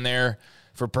Oklahoma being there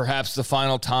for perhaps the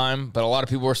final time, but a lot of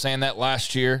people were saying that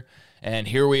last year, and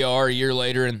here we are a year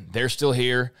later, and they're still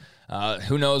here.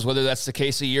 Who knows whether that's the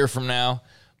case a year from now.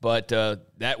 But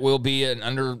that will be an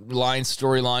underlying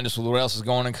storyline just with what else is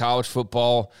going on in college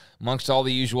football amongst all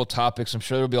the usual topics. I'm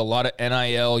sure there will be a lot of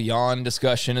NIL, yawn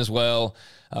discussion as well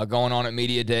going on at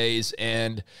Media Days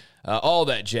and all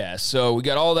that jazz. So we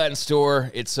got all that in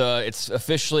store. It's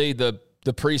officially the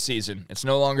preseason. It's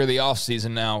no longer the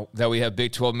offseason now that we have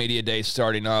Big 12 Media Days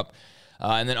starting up.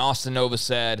 And then Austin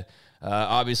Novosad,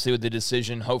 obviously with the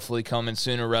decision hopefully coming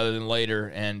sooner rather than later.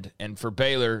 And for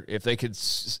Baylor, if they could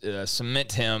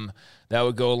cement him, that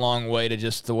would go a long way to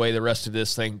just the way the rest of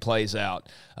this thing plays out.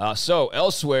 So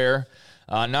elsewhere,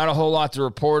 not a whole lot to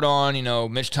report on.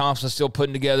 Mitch Thompson's still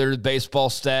putting together the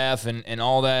baseball staff and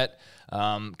all that.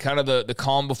 Kind of the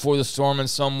calm before the storm in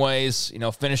some ways,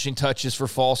 finishing touches for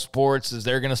fall sports as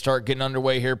they're going to start getting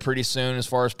underway here pretty soon as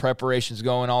far as preparations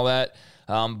go and all that.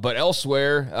 But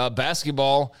elsewhere,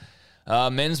 basketball,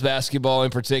 men's basketball in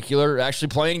particular, actually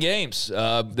playing games.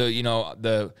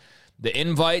 The the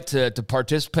invite to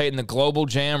participate in the Global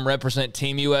Jam, represent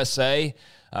Team USA.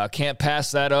 Can't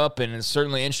pass that up, and it's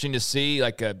certainly interesting to see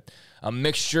like a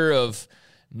mixture of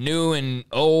new and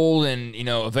old and,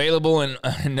 available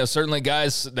and certainly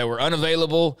guys that were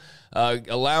unavailable,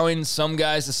 allowing some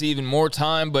guys to see even more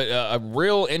time, but a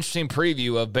real interesting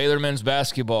preview of Baylor men's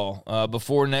basketball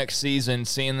before next season,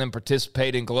 seeing them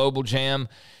participate in Global Jam.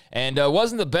 And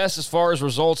wasn't the best as far as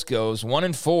results goes,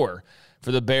 1-4 for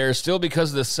the Bears. Still,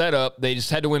 because of the setup, they just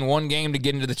had to win one game to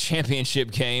get into the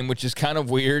championship game, which is kind of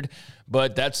weird,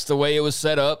 but that's the way it was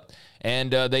set up.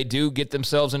 And they do get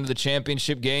themselves into the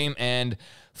championship game and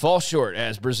fall short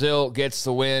as Brazil gets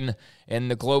the win in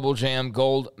the Global Jam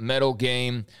gold medal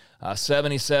game,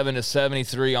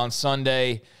 77-73 on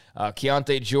Sunday.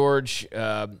 Keontae George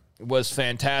was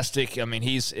fantastic. I mean,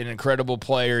 he's an incredible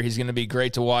player. He's going to be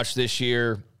great to watch this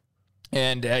year.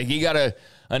 And he got a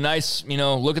nice,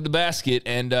 look at the basket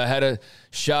and had a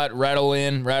shot rattle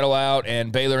in, rattle out,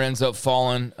 and Baylor ends up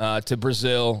falling to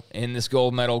Brazil in this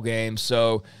gold medal game.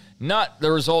 So not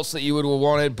the results that you would have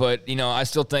wanted, but, I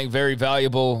still think very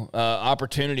valuable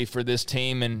opportunity for this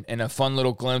team and a fun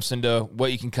little glimpse into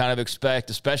what you can kind of expect,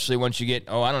 especially once you get,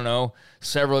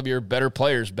 several of your better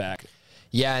players back.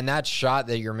 Yeah, and that shot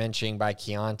that you're mentioning by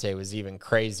Keontae was even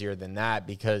crazier than that,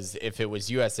 because if it was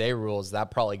USA rules,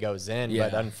 that probably goes in. Yeah.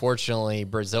 But unfortunately,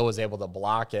 Brazil was able to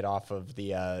block it off of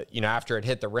the, after it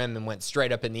hit the rim and went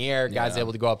straight up in the air, guys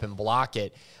able to go up and block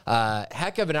it.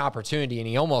 Heck of an opportunity, and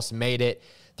he almost made it.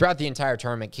 Throughout the entire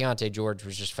tournament, Keontae George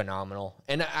was just phenomenal,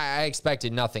 and I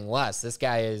expected nothing less. This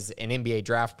guy is an NBA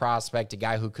draft prospect, a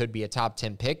guy who could be a top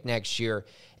 10 pick next year,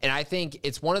 and I think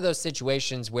it's one of those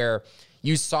situations where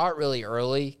you saw it really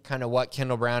early, kind of what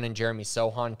Kendall Brown and Jeremy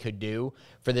Sochan could do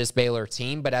for this Baylor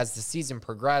team, but as the season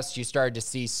progressed, you started to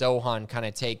see Sochan kind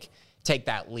of take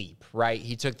that leap, right?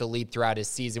 He took the leap throughout his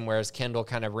season, whereas Kendall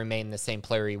kind of remained the same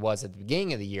player he was at the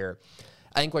beginning of the year.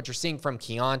 I think what you're seeing from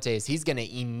Keontae is he's going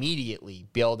to immediately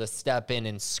be able to step in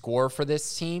and score for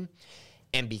this team.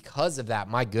 And because of that,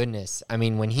 my goodness, I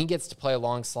mean, when he gets to play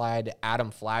alongside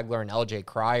Adam Flagler and LJ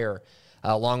Cryer,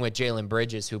 along with Jalen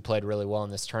Bridges, who played really well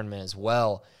in this tournament as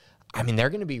well, I mean, they're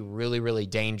going to be really, really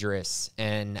dangerous.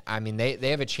 And, I mean, they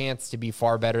have a chance to be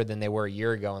far better than they were a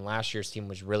year ago. And last year's team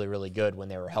was really, really good when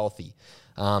they were healthy.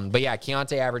 But, yeah,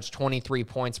 Keontae averaged 23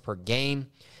 points per game.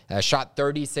 Shot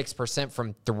 36%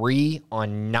 from 3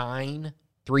 on 9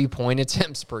 3-point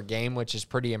attempts per game, which is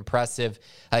pretty impressive.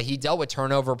 He dealt with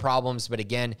turnover problems, but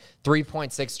again,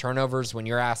 3.6 turnovers when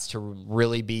you're asked to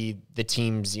really be the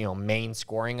team's, main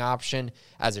scoring option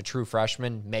as a true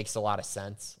freshman makes a lot of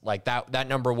sense. Like that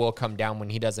number will come down when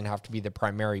he doesn't have to be the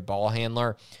primary ball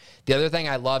handler. The other thing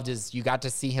I loved is you got to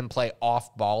see him play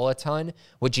off ball a ton,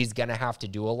 which he's going to have to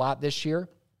do a lot this year,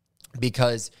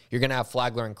 because you're going to have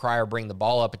Flagler and Cryer bring the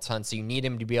ball up a ton, so you need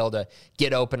him to be able to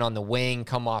get open on the wing,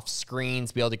 come off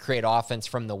screens, be able to create offense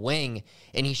from the wing,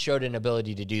 and he showed an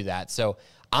ability to do that. So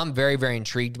I'm very, very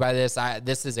intrigued by this.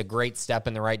 This is a great step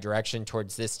in the right direction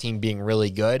towards this team being really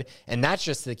good, and that's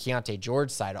just the Keontae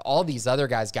George side. All these other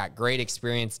guys got great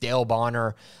experience. Dale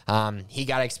Bonner, he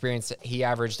got experience. He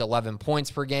averaged 11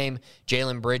 points per game.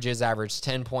 Jalen Bridges averaged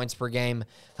 10 points per game.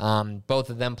 Both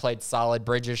of them played solid.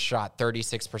 Bridges shot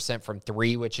 36% from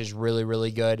 3, which is really,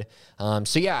 really good.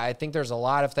 So, yeah, I think there's a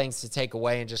lot of things to take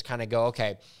away and just kind of go,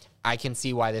 okay, I can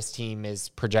see why this team is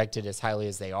projected as highly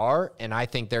as they are, and I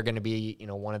think they're going to be,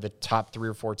 one of the top 3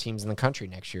 or 4 teams in the country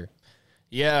next year.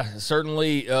 Yeah,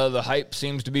 certainly the hype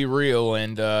seems to be real,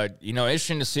 and,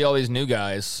 interesting to see all these new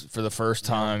guys for the first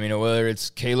time, whether it's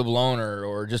Caleb Lohner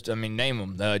or just, name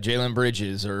them, Jalen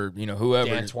Bridges or, whoever.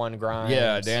 D'Antoine Grimes.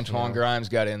 Yeah, D'Antoine Grimes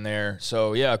got in there.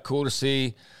 So, yeah, cool to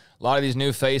see a lot of these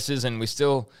new faces, and we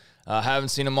still haven't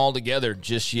seen them all together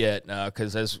just yet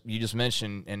because, as you just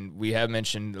mentioned, and we have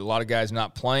mentioned, a lot of guys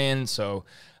not playing, so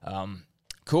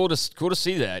cool to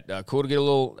see that. Cool to get a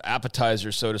little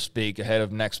appetizer, so to speak, ahead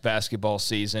of next basketball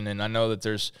season. And I know that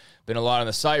there's been a lot on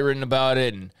the site written about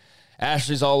it, and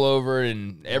Ashley's all over it,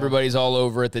 and everybody's all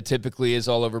over it that typically is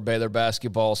all over Baylor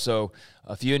basketball. So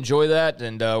if you enjoy that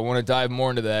and want to dive more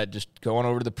into that, just go on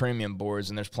over to the premium boards,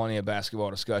 and there's plenty of basketball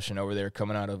discussion over there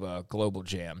coming out of Global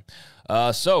Jam.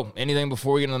 So anything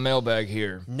before we get in the mailbag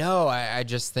here? No, I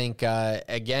just think,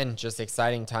 again, just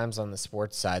exciting times on the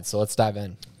sports side. So let's dive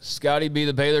in. Scotty B.,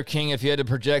 the Baylor King, if you had to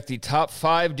project the top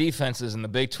 5 defenses in the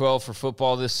Big 12 for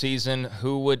football this season,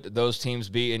 who would those teams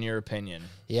be in your opinion?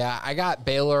 Yeah, I got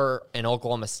Baylor and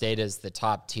Oklahoma State as the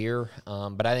top tier,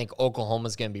 but I think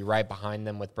Oklahoma's going to be right behind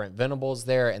them with Brent Venables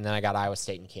there, and then I got Iowa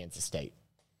State and Kansas State.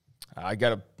 I got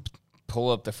to pull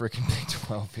up the freaking Big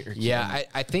 12 here. Yeah,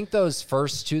 I think those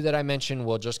first two that I mentioned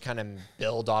will just kind of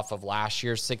build off of last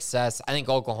year's success. I think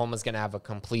Oklahoma's going to have a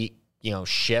complete,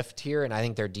 shift here, and I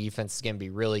think their defense is going to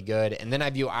be really good. And then I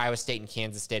view Iowa State and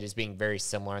Kansas State as being very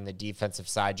similar on the defensive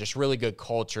side, just really good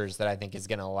cultures that I think is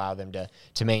going to allow them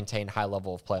to maintain high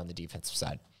level of play on the defensive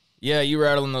side. Yeah, you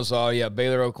rattling those all. Yeah,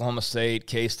 Baylor, Oklahoma State,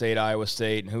 K-State, Iowa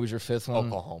State, and who was your fifth one?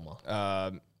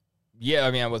 Oklahoma. Yeah,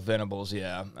 I mean, with Venables,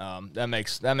 yeah, that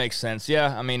makes sense.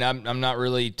 Yeah, I mean, I'm not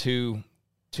really too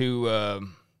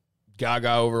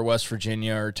gaga over West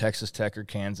Virginia or Texas Tech or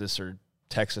Kansas or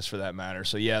Texas for that matter.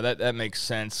 So yeah, that makes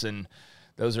sense, and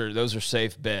those are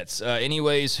safe bets.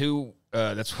 Anyways,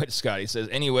 that's what Scotty says.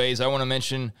 Anyways, I want to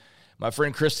mention my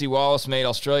friend Christy Wallace made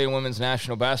Australian women's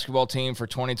national basketball team for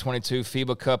 2022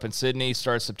 FIBA Cup in Sydney.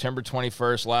 Starts September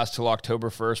 21st, lasts till October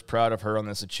 1st. Proud of her on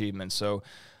this achievement. So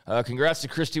congrats to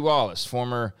Christy Wallace,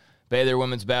 former Baylor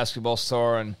women's basketball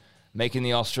star, and making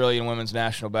the Australian women's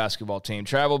national basketball team.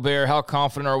 Travel Bear, how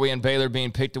confident are we in Baylor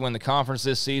being picked to win the conference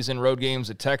this season? Road games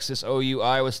at Texas, OU,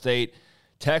 Iowa State,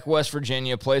 Tech, West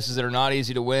Virginia, places that are not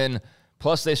easy to win.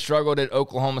 Plus, they struggled at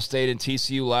Oklahoma State and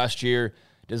TCU last year.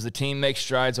 Does the team make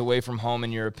strides away from home,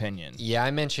 in your opinion? Yeah,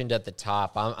 I mentioned at the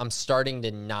top, I'm starting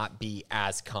to not be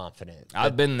as confident.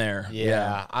 I've been there.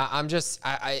 Yeah. I'm just,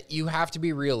 you have to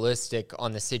be realistic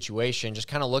on the situation. Just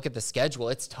kind of look at the schedule.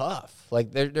 It's tough.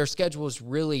 Like, their schedule is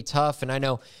really tough. And I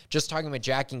know, just talking with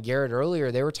Jack and Garrett earlier,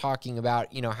 they were talking about,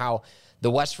 how the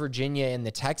West Virginia and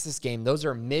the Texas game, those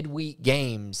are midweek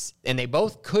games, and they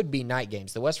both could be night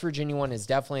games. The West Virginia one is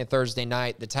definitely a Thursday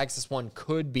night. The Texas one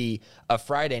could be a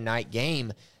Friday night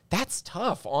game. That's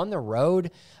tough on the road.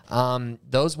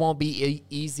 Those won't be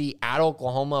easy at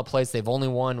Oklahoma, a place they've only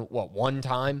won, one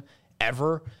time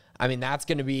ever. I mean, that's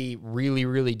going to be really,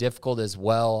 really difficult as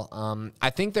well.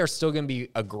 I think they're still going to be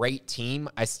a great team.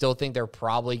 I still think they're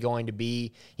probably going to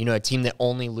be, a team that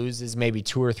only loses maybe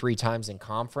 2 or 3 times in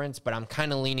conference, but I'm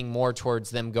kind of leaning more towards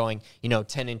them going,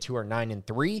 10-2 or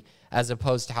 9-3, as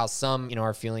opposed to how some,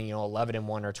 are feeling,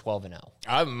 11-1 or 12-0.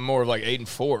 I'm more like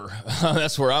 8-4.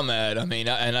 That's where I'm at. I mean,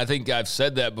 and I think I've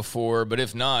said that before, but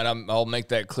if not, I'll make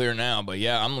that clear now. But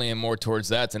yeah, I'm leaning more towards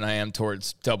that than I am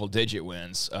towards double-digit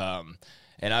wins.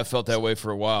 And I've felt that way for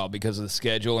a while because of the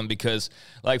schedule and because,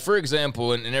 like, for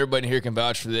example, and everybody here can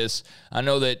vouch for this, I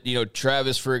know that,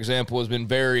 Travis, for example, has been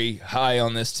very high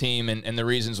on this team and the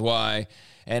reasons why.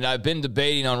 And I've been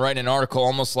debating on writing an article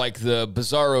almost like the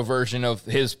Bizarro version of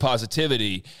his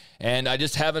positivity. And I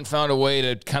just haven't found a way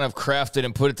to kind of craft it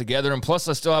and put it together. And plus,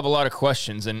 I still have a lot of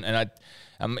questions. And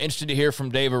I'm interested to hear from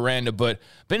Dave Aranda, but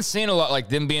been seeing a lot like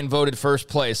them being voted first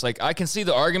place. Like, I can see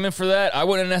the argument for that. I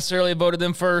wouldn't necessarily have voted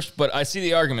them first, but I see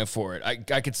the argument for it.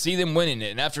 I could see them winning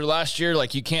it. And after last year,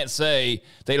 like, you can't say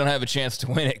they don't have a chance to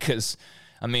win it because,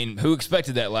 I mean, who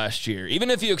expected that last year?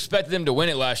 Even if you expected them to win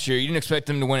it last year, you didn't expect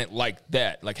them to win it like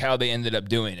that, like how they ended up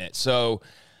doing it. So,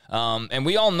 and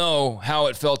we all know how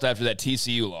it felt after that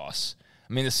TCU loss.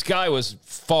 I mean, the sky was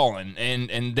falling,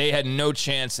 and they had no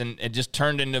chance, and it just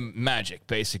turned into magic,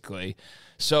 basically.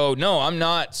 So, no, I'm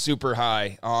not super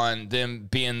high on them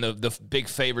being the big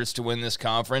favorites to win this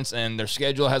conference, and their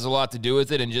schedule has a lot to do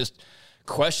with it, and just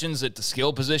questions at the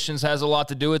skill positions has a lot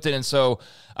to do with it. And so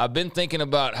I've been thinking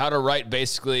about how to write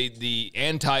basically the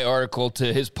anti-article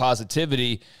to his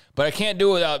positivity, but I can't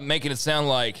do it without making it sound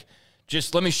like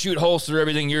just let me shoot holes through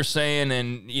everything you're saying,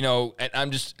 and,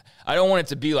 and I don't want it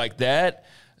to be like that.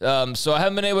 So I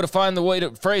haven't been able to find the way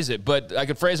to phrase it, but I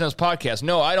could phrase it on this podcast.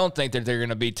 No, I don't think that they're going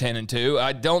to be 10-2.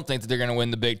 I don't think that they're going to win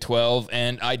the Big 12,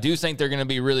 and I do think they're going to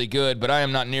be really good, but I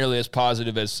am not nearly as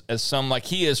positive as some like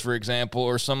he is, for example,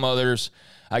 or some others,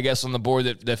 I guess, on the board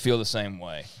that feel the same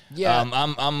way. Yeah.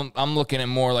 I'm looking at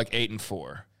more like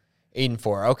 8-4.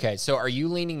 8-4. Okay. So are you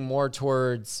leaning more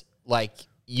towards, like,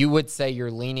 you would say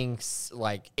you're leaning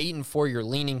like 8-4, you're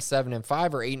leaning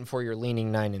 7-5, or 8-4, you're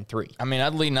leaning 9-3? I mean,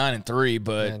 I'd lean 9-3,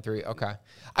 but 9-3. Okay.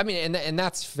 I mean, and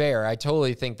that's fair. I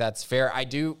totally think that's fair.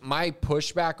 My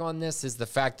pushback on this is the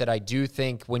fact that I do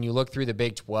think when you look through the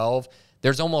Big 12,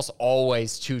 there's almost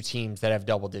always 2 teams that have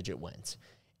double-digit wins.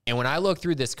 And when I look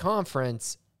through this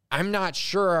conference, I'm not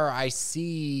sure I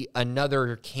see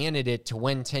another candidate to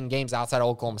win 10 games outside of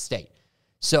Oklahoma State.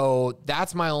 So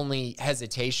that's my only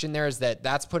hesitation there, is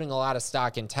that's putting a lot of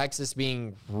stock in Texas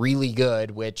being really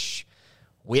good, which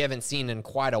we haven't seen in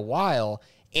quite a while,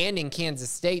 and in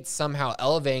Kansas State somehow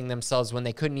elevating themselves when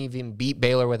they couldn't even beat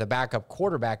Baylor with a backup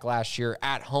quarterback last year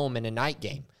at home in a night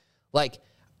game. Like,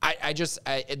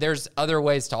 There's other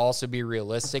ways to also be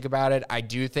realistic about it. I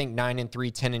do think 9-3,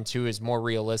 10-2 is more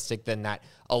realistic than that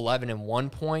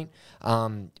 11-1 point.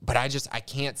 But I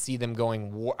can't see them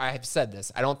going. I have said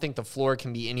this. I don't think the floor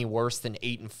can be any worse than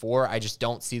 8-4. I just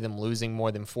don't see them losing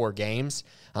more than 4 games.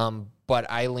 But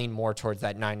I lean more towards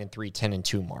that 9-3,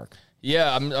 10-2 mark.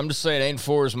 Yeah, I'm just saying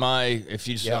 8-4 is my. If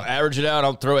you just average it out,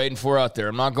 I'll throw 8-4 out there.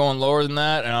 I'm not going lower than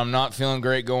that, and I'm not feeling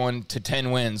great going to 10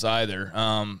 wins either.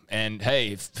 And hey,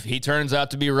 if he turns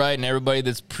out to be right, and everybody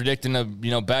that's predicting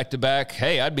a back to back,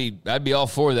 hey, I'd be all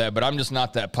for that. But I'm just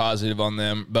not that positive on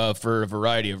them for a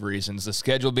variety of reasons. The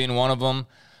schedule being one of them.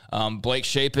 Blake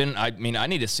Shapen, I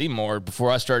need to see more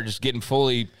before I start just getting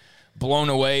fully blown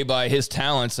away by his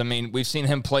talents. I mean, we've seen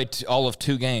him play all of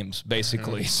 2 games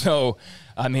basically. So.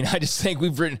 I mean, I just think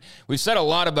we've said a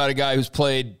lot about a guy who's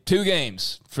played 2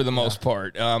 games for the most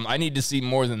part. I need to see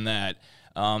more than that.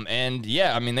 And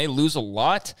yeah, I mean, they lose a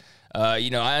lot. I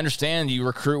understand you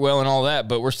recruit well and all that,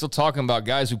 but we're still talking about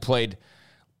guys who played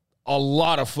a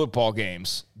lot of football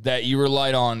games that you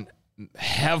relied on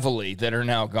heavily that are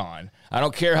now gone. I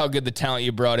don't care how good the talent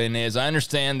you brought in is. I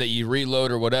understand that you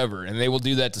reload or whatever, and they will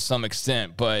do that to some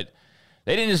extent, but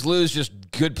they didn't just lose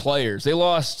just good players. They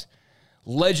lost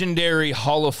legendary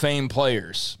Hall of Fame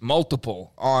players,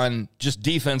 multiple, on just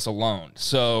defense alone.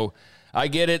 So I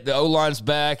get it. The O-line's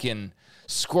back and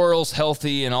Squirrel's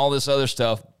healthy and all this other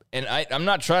stuff. And I'm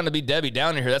not trying to be Debbie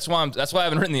Downer here. That's why I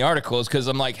haven't written the article, is because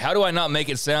I'm like, how do I not make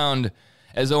it sound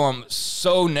as though I'm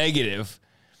so negative?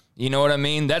 You know what I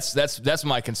mean? That's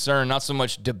my concern, not so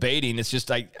much debating. It's just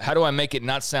like, how do I make it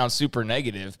not sound super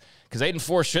negative? Because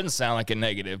 8-4 shouldn't sound like a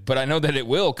negative, but I know that it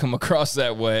will come across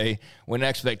that way when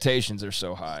expectations are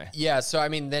so high. Yeah, so I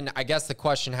mean, then I guess the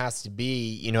question has to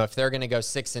be, if they're going to go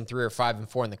 6-3 or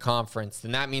 5-4 in the conference,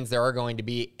 then that means there are going to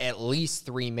be at least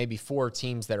 3, maybe 4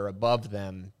 teams that are above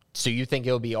them. So you think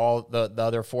it'll be all the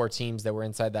other 4 teams that were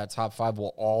inside that top 5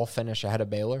 will all finish ahead of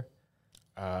Baylor?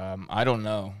 I don't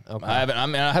know. Okay.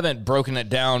 I haven't broken it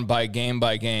down by game.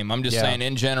 I'm just saying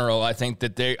in general, I think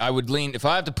that I would lean, if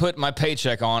I have to put my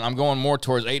paycheck on, I'm going more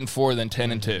towards 8-4 than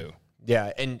 10-2.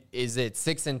 Yeah. And is it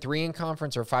 6-3 in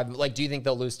conference or 5? Like, do you think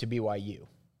they'll lose to BYU?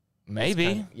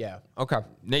 Maybe. Yeah. Okay.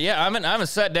 Yeah, I haven't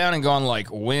sat down and gone like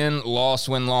win, loss.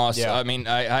 Yeah. I mean,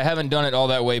 I haven't done it all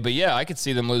that way, but yeah, I could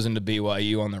see them losing to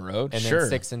BYU on the road. And then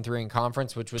 6-3 in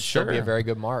conference, which would still be a very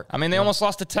good mark. I mean, they almost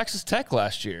lost to Texas Tech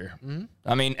last year. Mm-hmm.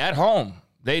 I mean, at home.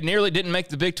 They nearly didn't make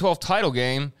the Big 12 title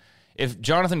game. If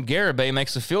Jonathan Garibay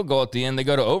makes a field goal at the end, they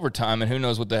go to overtime, and who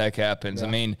knows what the heck happens. Yeah.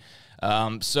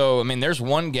 I mean, there's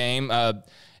one game,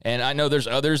 and I know there's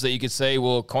others that you could say,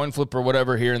 well, coin flip or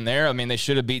whatever here and there. I mean, they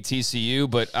should have beat TCU,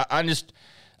 but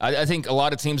I think a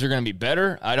lot of teams are going to be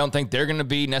better. I don't think they're going to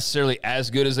be necessarily as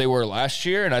good as they were last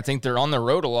year, and I think they're on the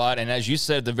road a lot. And as you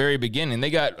said at the very beginning,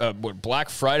 they got Black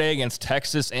Friday against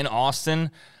Texas in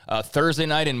Austin, Thursday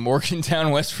night in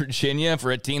Morgantown, West Virginia,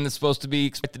 for a team that's supposed to be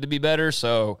expected to be better.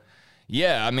 So,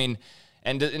 yeah, I mean,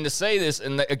 and to say this,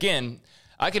 and again,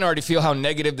 I can already feel how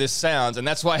negative this sounds, and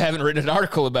that's why I haven't written an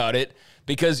article about it,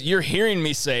 because you're hearing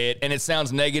me say it, and it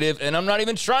sounds negative, and I'm not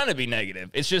even trying to be negative.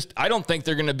 It's just I don't think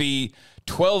they're going to be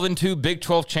 12-2 Big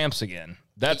 12 champs again.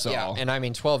 That's all. And I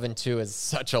mean, 12-2 is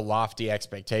such a lofty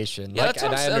expectation. Yeah,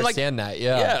 and I understand that.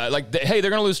 Yeah. Yeah, hey,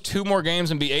 they're going to lose 2 more games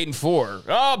and be 8-4.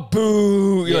 Oh,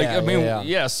 boo!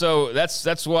 Yeah. So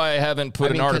that's why I haven't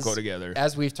put an article together.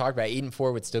 As we've talked about,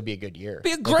 8-4 would still be a good year.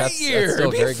 Be a great year.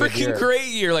 It'd be a freaking great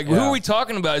year. Like, who are we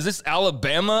talking about? Is this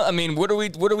Alabama? I mean, what are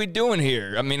we doing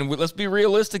here? I mean, let's be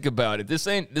realistic about it. This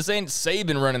ain't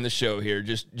Saban running the show here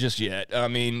just yet. I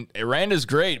mean, Aranda's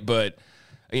great, but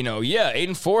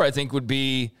 8-4 I think would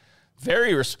be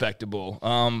very respectable.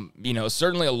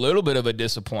 Certainly a little bit of a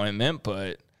disappointment,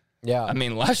 but yeah, I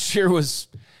mean, last year was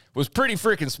pretty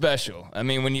freaking special. I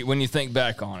mean, when you think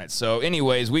back on it. So,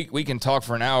 anyways, we can talk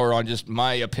for an hour on just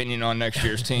my opinion on next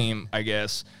year's team, I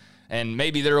guess. And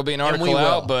maybe there will be an article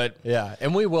out, but yeah,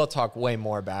 and we will talk way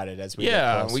more about it as we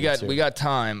get closer we got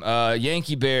time.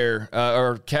 Yankee Bear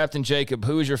or Captain Jacob,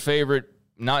 who is your favorite?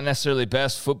 Not necessarily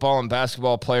best football and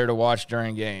basketball player to watch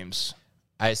during games?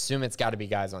 I assume it's got to be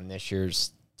guys on this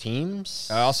year's teams.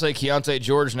 I'll say Keontae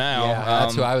George now. Yeah,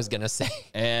 that's who I was going to say.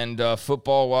 And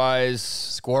football-wise...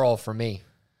 Squirrel for me.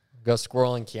 Go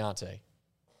Squirrel and Keontae.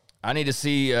 I need to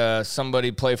see somebody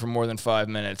play for more than 5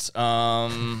 minutes.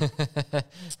 But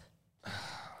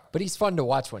he's fun to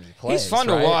watch when he plays. He's fun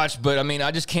to watch, but, I mean,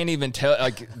 I just can't even tell...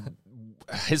 Like,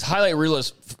 his highlight reel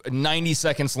is 90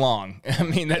 seconds long. I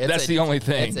mean, that's the only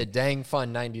thing. It's a dang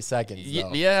fun 90 seconds,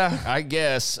 though. Yeah, I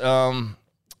guess.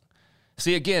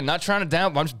 See, again, not trying to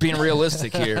down, I'm just being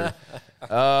realistic here.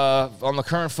 On the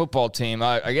current football team,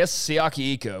 I guess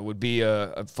Siaki Ika would be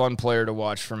a fun player to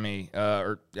watch for me.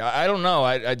 Or I don't know.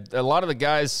 A lot of the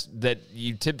guys that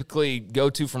you typically go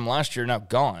to from last year are now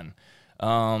gone.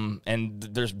 And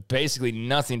there's basically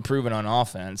nothing proven on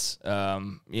offense,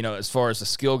 as far as the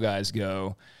skill guys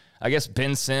go. I guess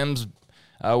Ben Sims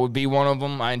would be one of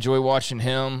them. I enjoy watching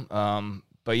him.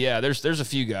 But yeah, there's a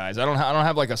few guys. I don't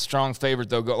have like a strong favorite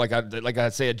though. Like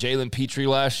I'd say a Jalen Petrie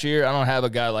last year. I don't have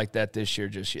a guy like that this year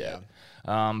just yet.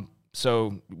 Yeah.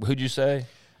 So who'd you say?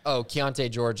 Oh,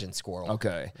 Keontae George and Squirrel.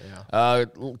 Okay. Yeah.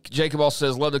 Jacob also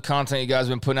says, love the content you guys have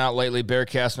been putting out lately.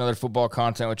 Bearcast and other football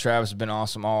content with Travis has been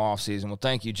awesome all offseason. Well,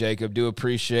 thank you, Jacob. Do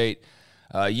appreciate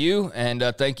you, and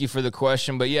thank you for the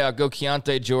question. But, yeah, go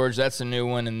Keontae George. That's a new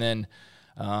one. And then,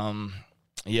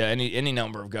 any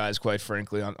number of guys, quite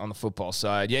frankly, on the football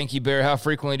side. Yankee Bear, how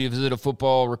frequently do you visit a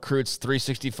football recruit's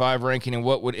 365 ranking, and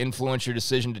what would influence your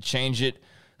decision to change it?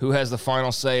 Who has the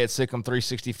final say at Sikkim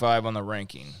 365 on the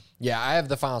ranking? Yeah, I have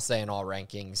the final say in all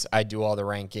rankings. I do all the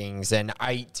rankings, and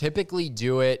I typically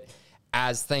do it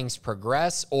as things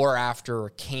progress or after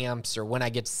camps or when I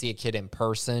get to see a kid in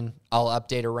person, I'll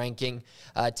update a ranking.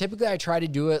 Typically, I try to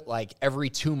do it like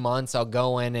every 2 months. I'll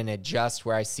go in and adjust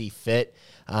where I see fit,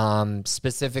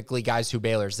 specifically guys who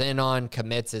Baylor's in on,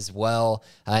 commits as well.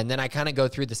 And then I kind of go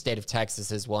through the state of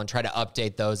Texas as well and try to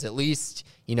update those at least,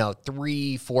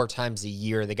 3-4 times a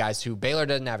year, the guys who Baylor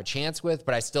doesn't have a chance with,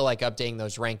 but I still like updating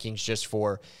those rankings just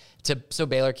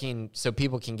so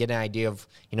people can get an idea of,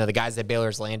 the guys that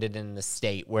Baylor's landed in the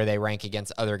state, where they rank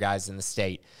against other guys in the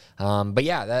state. But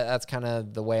yeah, that's kind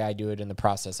of the way I do it in the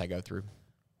process I go through.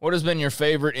 What has been your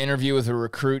favorite interview with a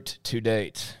recruit to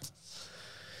date?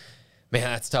 Man,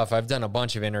 that's tough. I've done a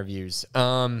bunch of interviews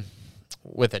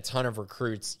with a ton of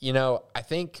recruits. I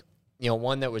think,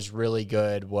 one that was really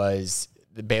good was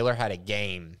the Baylor had a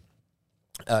game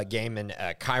and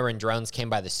Kyron Drones came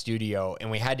by the studio, and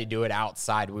we had to do it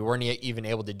outside. We weren't even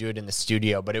able to do it in the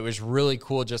studio, but it was really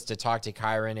cool just to talk to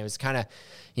Kyron. It was kind of,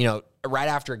 right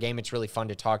after a game, it's really fun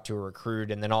to talk to a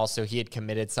recruit. And then also he had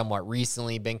committed somewhat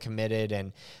recently, been committed,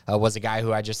 and was a guy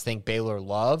who I just think Baylor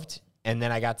loved. And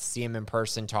then I got to see him in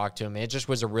person, talk to him. It just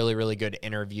was a really, really good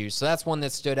interview. So that's one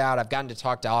that stood out. I've gotten to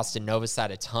talk to Austin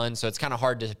Novosad a ton, so it's kind of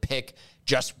hard to pick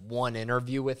just one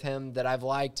interview with him that I've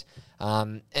liked.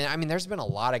 And I mean, there's been a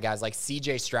lot of guys like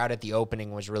CJ Stroud at the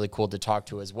opening was really cool to talk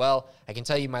to as well. I can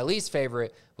tell you my least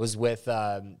favorite was with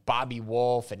Bobby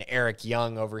Wolf and Eric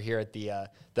Young over here at the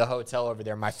hotel over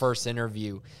there. My first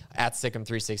interview at Sikkim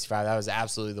 365. That was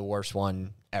absolutely the worst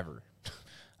one ever.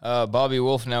 Bobby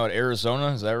Wolf now at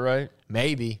Arizona, is that right?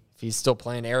 Maybe. If he's still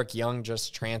playing. Eric Young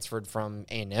just transferred from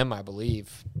A&M, I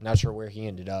believe. Not sure where he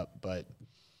ended up, but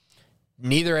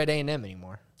neither at A&M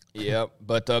anymore. Yep,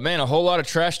 but man, a whole lot of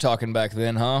trash talking back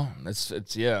then, huh? That's how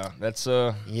it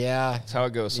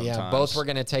goes sometimes. Yeah, both were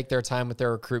going to take their time with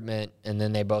their recruitment, and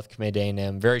then they both committed to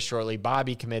A&M very shortly.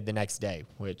 Bobby committed the next day,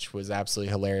 which was absolutely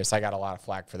hilarious. I got a lot of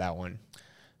flack for that one.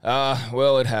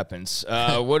 Well, it happens.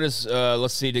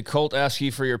 Let's see, did Colt ask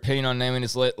you for your opinion on naming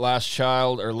his last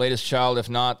child or latest child?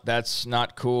 If not, that's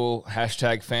not cool.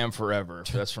 #fam forever.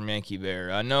 That's from Yankee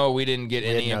Bear. No, we didn't get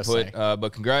any input,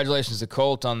 but congratulations to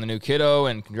Colt on the new kiddo,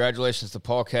 and congratulations to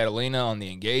Paul Catalina on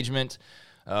the engagement.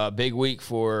 Big week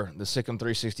for the Sikkim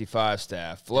 365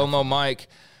 staff. Flomo Mike,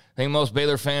 I think most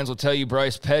Baylor fans will tell you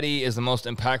Bryce Petty is the most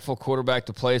impactful quarterback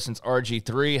to play since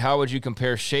RG3. How would you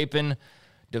compare Shapen,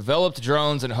 developed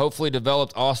Drones, and hopefully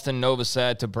developed Austin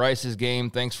Novosad to Bryce's game?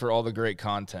 Thanks for all the great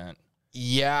content.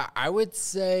 Yeah, I would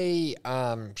say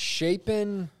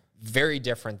Shapen, very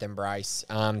different than Bryce.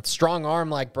 Strong arm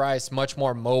like Bryce, much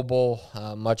more mobile,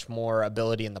 much more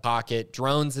ability in the pocket.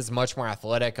 Drones is much more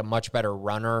athletic, a much better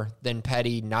runner than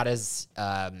Petty, not as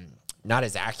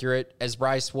accurate as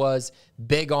Bryce was.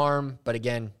 Big arm, but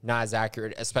again, not as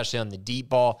accurate, especially on the deep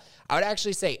ball. I would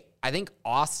actually say I think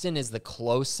Austin is the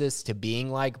closest to being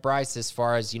like Bryce as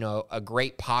far as, a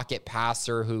great pocket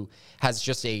passer who has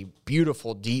just a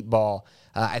beautiful deep ball.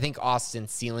 I think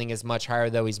Austin's ceiling is much higher,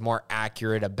 though. He's more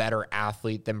accurate, a better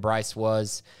athlete than Bryce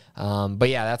was. But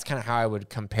yeah, that's kind of how I would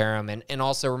compare him. And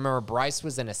also remember, Bryce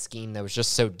was in a scheme that was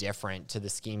just so different to the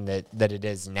scheme that it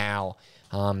is now.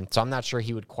 So I'm not sure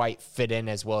he would quite fit in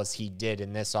as well as he did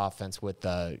in this offense with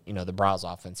the Browse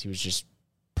offense. He was just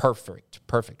perfect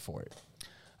for it.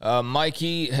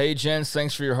 Mikey, hey, gents,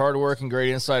 thanks for your hard work and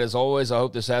great insight as always. I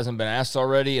hope this hasn't been asked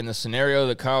already. In the scenario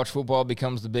that college football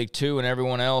becomes the Big Two and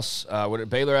everyone else, would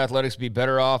Baylor Athletics be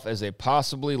better off as a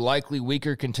possibly likely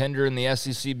weaker contender in the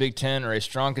SEC Big Ten or a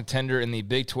strong contender in the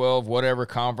Big 12, whatever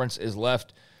conference is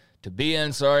left to be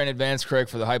in. Sorry in advance, Craig,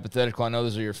 for the hypothetical. I know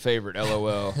those are your favorite,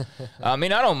 LOL. I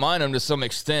mean, I don't mind them to some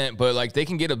extent, but, like, they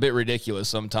can get a bit ridiculous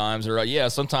sometimes. Or,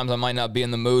 sometimes I might not be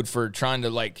in the mood for trying to,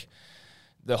 like,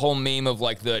 the whole meme of,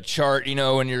 like, the chart, you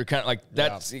know, and you're kind of like,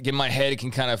 that's in my head, it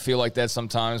can kind of feel like that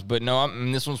sometimes. But, no,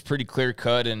 this one's pretty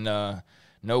clear-cut and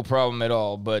no problem at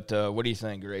all. But what do you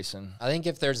think, Grayson? I think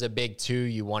if there's a Big 2,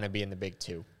 you want to be in the Big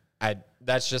 2.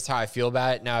 That's just how I feel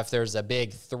about it. Now, if there's a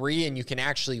Big 3 and you can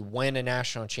actually win a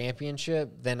national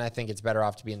championship, then I think it's better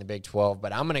off to be in the Big 12.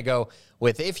 But I'm going to go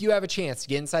with, if you have a chance to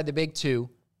get inside the Big 2,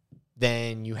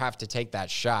 then you have to take that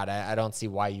shot. I don't see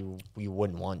why you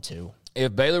wouldn't want to.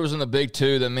 If Baylor was in the Big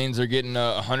 2, that means they're getting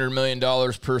 $100 million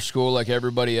per school like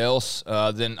everybody else.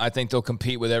 Then I think they'll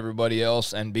compete with everybody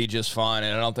else and be just fine.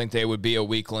 And I don't think they would be a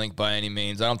weak link by any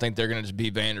means. I don't think they're going to just be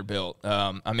Vanderbilt.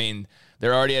 I mean,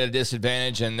 they're already at a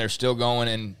disadvantage, and they're still going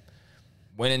and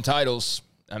winning titles.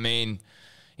 I mean,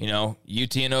 you know,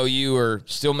 UT and OU are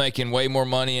still making way more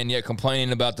money and yet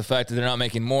complaining about the fact that they're not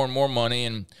making more and more money.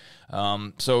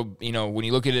 And so, you know, when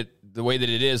you look at it the way that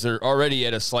it is, they're already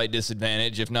at a slight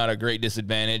disadvantage, if not a great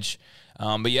disadvantage.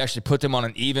 But you actually put them on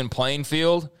an even playing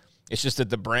field. It's just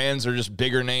that the brands are just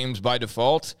bigger names by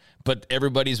default, but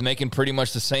everybody's making pretty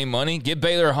much the same money. Give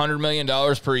Baylor $100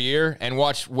 million per year and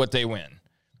watch what they win.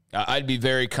 I'd be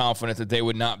very confident that they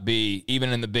would not be,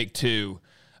 even in the Big 2,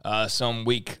 some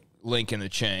weak link in the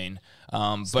chain. But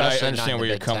I understand where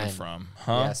you're coming from.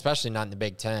 Yeah, especially not in the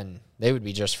Big 10. They would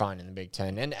be just fine in the Big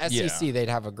 10. And SEC, they'd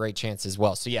have a great chance as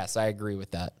well. So, yes, I agree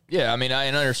with that. Yeah, I mean, I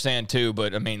understand too,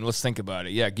 but, I mean, let's think about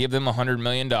it. Yeah, give them $100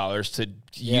 million to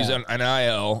use an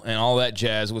IL and all that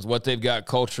jazz with what they've got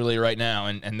culturally right now,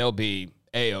 and they'll be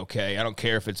A-okay. I don't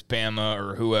care if it's Bama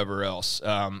or whoever else.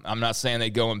 I'm not saying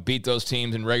they go and beat those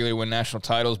teams and regularly win national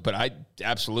titles, but I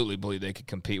absolutely believe they could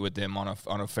compete with them on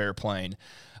a fair plane.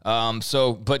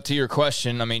 But to your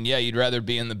question, I mean, yeah, you'd rather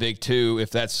be in the Big 2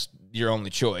 if that's your only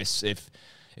choice. If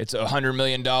it's $100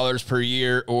 million per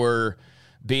year or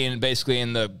being basically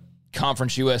in the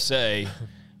Conference USA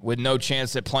with no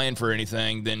chance at playing for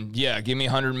anything, then yeah, give me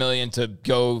 $100 million to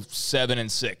go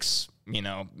 7-6. You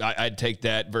know, I'd take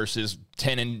that versus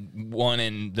 10-1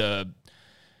 in the,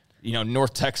 you know,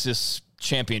 North Texas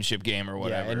championship game or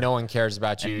whatever. Yeah, and no one cares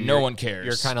about you. And no one cares.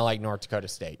 You're kind of like North Dakota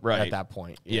State at that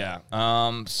point. Yeah.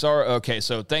 Sorry. Okay,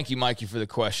 so thank you, Mikey, for the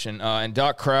question. And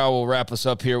Doc Crow will wrap us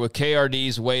up here with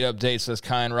KRD's weight update. Says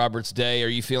Kyan Roberts Day. Are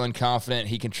you feeling confident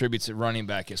he contributes at running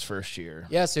back his first year?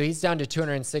 Yeah, so he's down to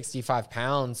 265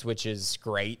 pounds, which is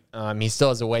great. He still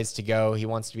has a ways to go. He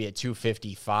wants to be at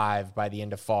 255 by the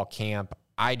end of fall camp.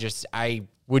 I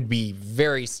would be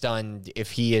very stunned if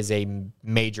he is a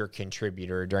major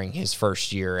contributor during his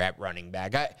first year at running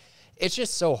back. It's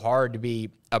just so hard to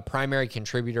be a primary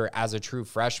contributor as a true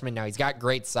freshman. Now, he's got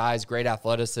great size, great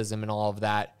athleticism, and all of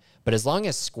that. But as long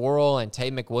as Squirrel and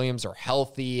Tay McWilliams are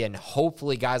healthy and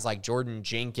hopefully guys like Jordan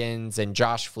Jenkins and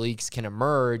Josh Fleeks can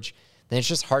emerge, then it's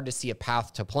just hard to see a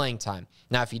path to playing time.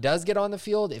 Now, if he does get on the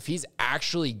field, if he's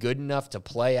actually good enough to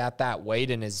play at that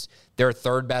weight and is their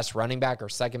third best running back or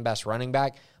second best running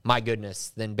back, my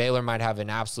goodness, then Baylor might have an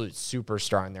absolute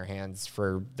superstar in their hands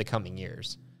for the coming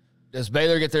years. Does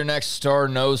Baylor get their next star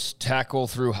nose tackle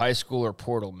through high school or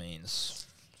portal means?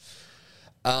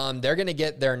 They're going to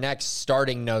get their next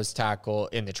starting nose tackle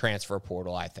in the transfer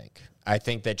portal, I think. I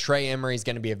think that Trey Emery is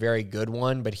going to be a very good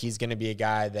one, but he's going to be a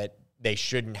guy that they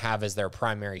shouldn't have as their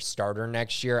primary starter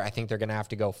next year. I think they're going to have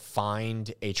to go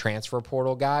find a transfer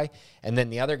portal guy. And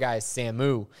then the other guy is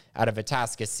Samu out of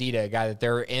Atascocita, a guy that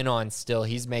they're in on still.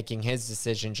 He's making his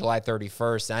decision July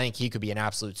 31st. I think he could be an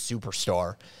absolute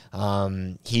superstar.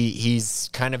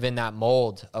 He's kind of in that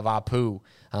mold of Apu.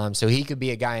 So he could be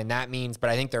a guy in that means.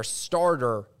 But I think their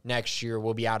starter next year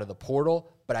will be out of the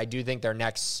portal. But I do think their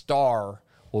next star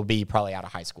will be probably out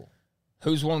of high school.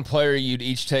 Who's one player you'd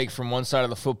each take from one side of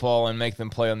the football and make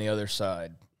them play on the other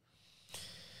side?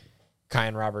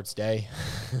 Kyan Roberts Day.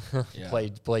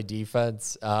 Play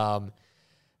defense.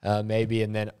 Maybe,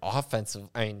 and then offensive.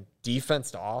 I mean,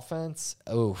 defense to offense.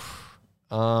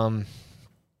 Man,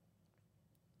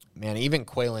 even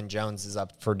Quaylon Jones is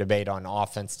up for debate on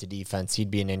offense to defense.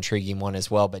 He'd be an intriguing one as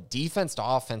well. But defense to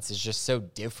offense is just so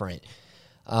different.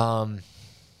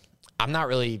 I'm not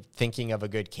really thinking of a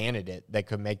good candidate that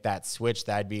could make that switch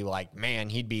that I'd be like, man,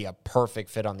 he'd be a perfect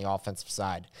fit on the offensive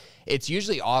side. It's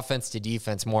usually offense to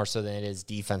defense more so than it is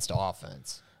defense to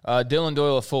offense. Dylan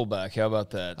Doyle, a fullback. How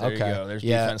about that? There okay. You go. There's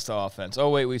defense to offense.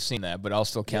 Oh, wait, we've seen that, but I'll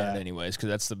still count it anyways because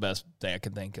that's the best thing I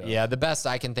can think of. Yeah, the best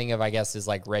I can think of, I guess, is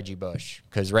like Reggie Bush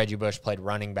because Reggie Bush played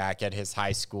running back at his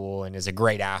high school and is a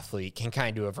great athlete, can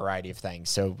kind of do a variety of things.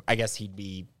 So I guess he'd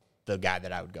be the guy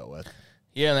that I would go with.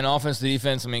 Yeah, and then offense to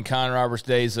defense, I mean, Con Roberts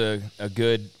Day's a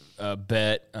good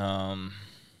bet.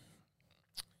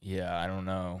 Yeah, I don't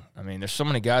know. I mean, there's so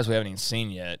many guys we haven't even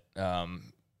seen yet,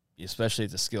 especially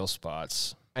at the skill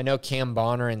spots. I know Cam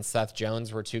Bonner and Seth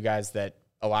Jones were two guys that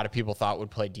a lot of people thought would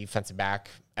play defensive back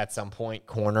at some point,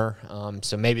 corner.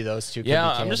 So maybe those two could be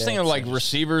I'm just thinking like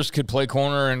receivers could play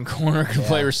corner and corner could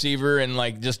play receiver and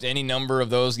like just any number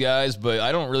of those guys. But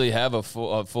I don't really have a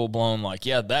full-blown like,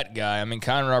 that guy. I mean,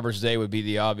 Con Roberts Day would be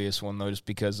the obvious one, though, just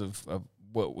because of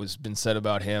what was been said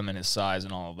about him and his size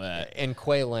and all of that. And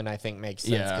Quaylen, I think, makes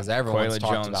sense because everyone's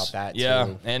talked about that,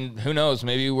 too. And who knows?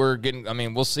 Maybe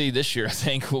we'll see this year. I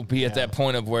think we'll be at that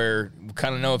point of where we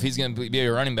kind of know if he's going to be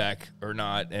a running back or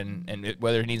not and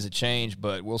whether he needs a change,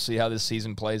 but we'll see how this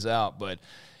season plays out. But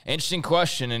interesting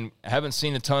question, and I haven't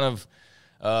seen a ton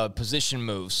of position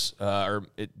moves, or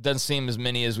it doesn't seem as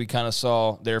many as we kind of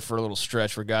saw there for a little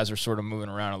stretch where guys are sort of moving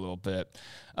around a little bit.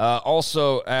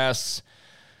 Also asks,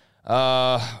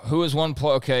 who is one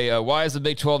play? Okay, why is the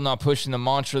Big 12 not pushing the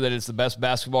mantra that it's the best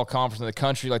basketball conference in the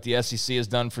country like the SEC has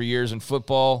done for years in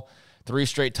football? 3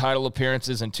 straight title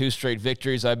appearances and 2 straight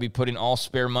victories. I'd be putting all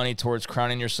spare money towards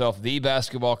crowning yourself the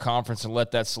basketball conference and let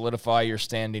that solidify your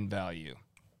standing value.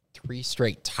 3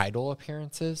 straight title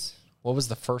appearances? What was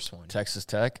the first one? Texas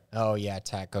Tech. Oh, yeah,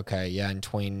 Tech. Okay, yeah, in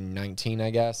 2019,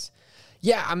 I guess.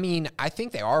 Yeah, I mean, I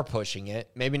think they are pushing it.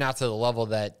 Maybe not to the level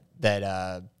that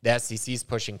the SEC is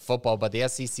pushing football, but the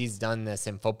SEC's done this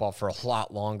in football for a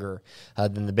lot longer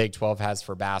than the Big 12 has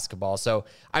for basketball. So,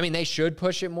 I mean, they should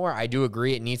push it more. I do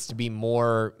agree it needs to be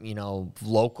more,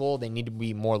 local. They need to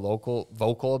be more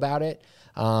vocal about it.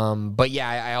 But, yeah,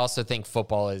 I also think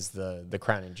football is the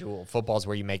crown and jewel. Football is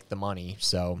where you make the money,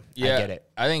 so I get it.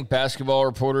 I think basketball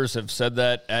reporters have said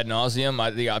that ad nauseum.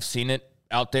 I think I've seen it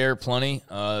out there plenty,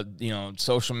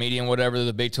 social media and whatever.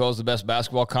 The Big 12 is the best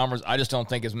basketball conference. I just don't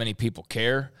think as many people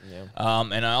care. Yeah.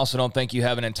 And I also don't think you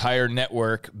have an entire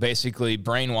network basically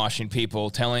brainwashing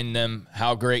people, telling them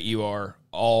how great you are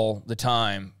all the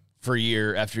time for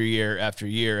year after year after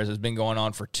year, as has been going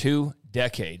on for 2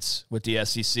 decades with the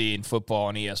SEC and football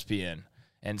and ESPN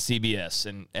and CBS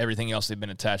and everything else they've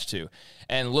been attached to.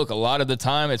 And look, a lot of the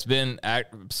time it's been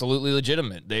absolutely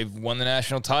legitimate. They've won the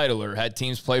national title or had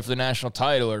teams play for the national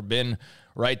title or been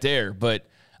right there. But,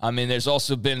 I mean, there's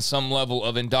also been some level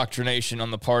of indoctrination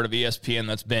on the part of ESPN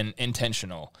that's been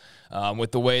intentional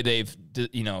with the way they've,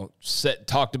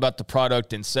 talked about the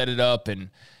product and set it up, and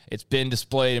it's been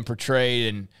displayed and portrayed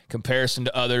in comparison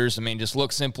to others. I mean, just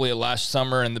look simply at last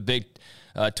summer and the Big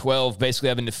 12 basically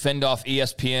having to fend off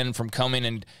ESPN from coming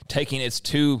and taking its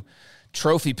 2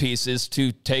 trophy pieces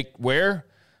to take where?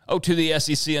 Oh, to the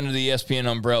SEC under the ESPN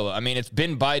umbrella. I mean, it's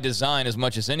been by design as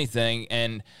much as anything,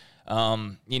 and,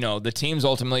 the teams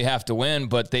ultimately have to win,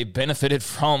 but they benefited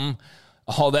from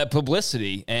all that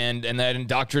publicity and that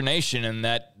indoctrination and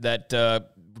that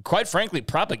quite frankly,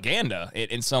 propaganda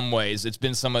in some ways. It's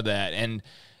been some of that. And,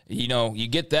 you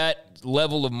get that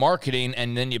level of marketing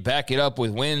and then you back it up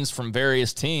with wins from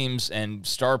various teams and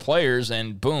star players,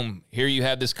 and boom, here you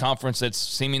have this conference that's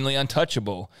seemingly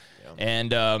untouchable. Yeah.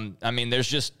 And, I mean, there's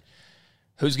just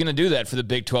who's going to do that for the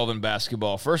Big 12 in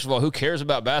basketball? First of all, who cares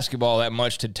about basketball that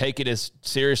much to take it as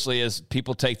seriously as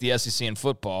people take the SEC in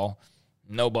football?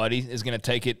 Nobody is going to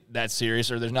take it that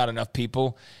serious, or there's not enough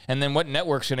people. And then what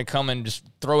network's going to come and just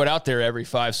throw it out there every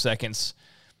 5 seconds?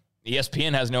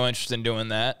 ESPN has no interest in doing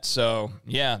that. So,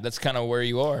 yeah, that's kind of where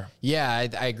you are. Yeah,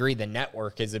 I agree. The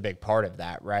network is a big part of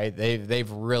that, right?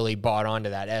 They've really bought onto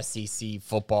that SEC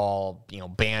football,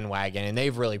 bandwagon, and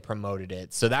they've really promoted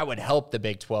it. So that would help the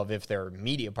Big 12 if their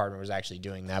media partner was actually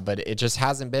doing that. But it just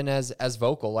hasn't been as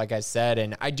vocal, like I said.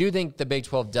 And I do think the Big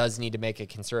 12 does need to make a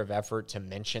concerted effort to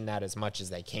mention that as much as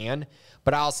they can.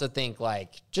 But I also think,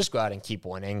 just go out and keep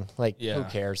winning. Who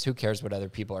cares? Who cares what other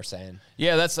people are saying?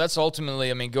 Yeah, that's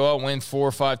ultimately, go out, win 4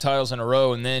 or 5 titles in a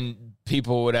row, and then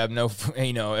people would have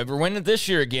ever win it this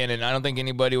year again, and I don't think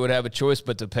anybody would have a choice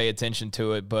but to pay attention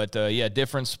to it. But,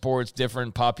 different sports,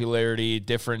 different popularity,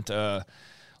 different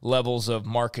levels of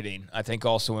marketing, I think,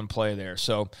 also in play there.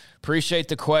 So appreciate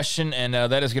the question, and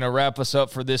that is going to wrap us up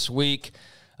for this week.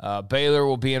 Baylor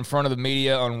will be in front of the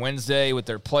media on Wednesday with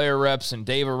their player reps and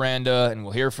Dave Aranda, and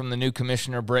we'll hear from the new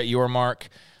commissioner, Brett Yormark.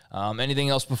 Anything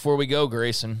else before we go,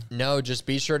 Grayson? No, just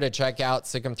be sure to check out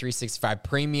Sikkim 365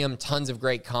 Premium. Tons of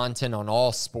great content on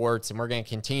all sports, and we're going to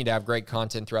continue to have great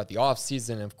content throughout the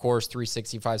offseason. And, of course,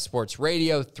 365 Sports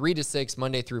Radio, 3 to 6,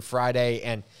 Monday through Friday,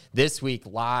 and this week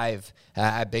live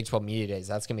at Big 12 Media Days.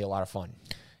 That's going to be a lot of fun.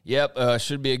 Yep,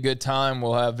 should be a good time.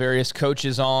 We'll have various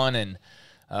coaches on, and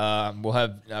We'll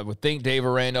have, I would think, Dave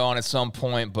Aranda on at some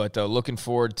point, but looking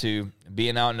forward to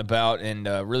being out and about and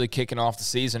really kicking off the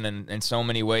season in so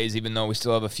many ways, even though we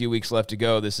still have a few weeks left to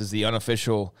go. This is the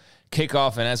unofficial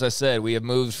kickoff, and as I said, we have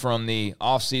moved from the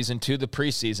offseason to the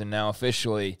preseason now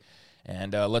officially,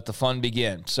 and let the fun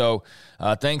begin. So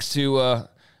thanks to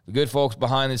the good folks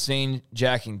behind the scene,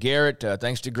 Jack and Garrett.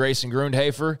 Thanks to Grayson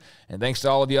Grundhafer, and thanks to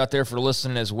all of you out there for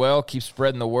listening as well. Keep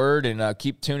spreading the word and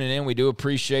keep tuning in. We do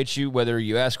appreciate you, whether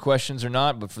you ask questions or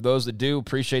not, but for those that do,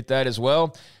 appreciate that as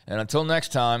well. And until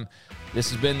next time, this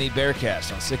has been the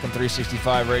Bearcast on Sikkim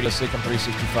 365 Radio,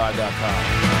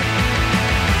 Sikkim365.com.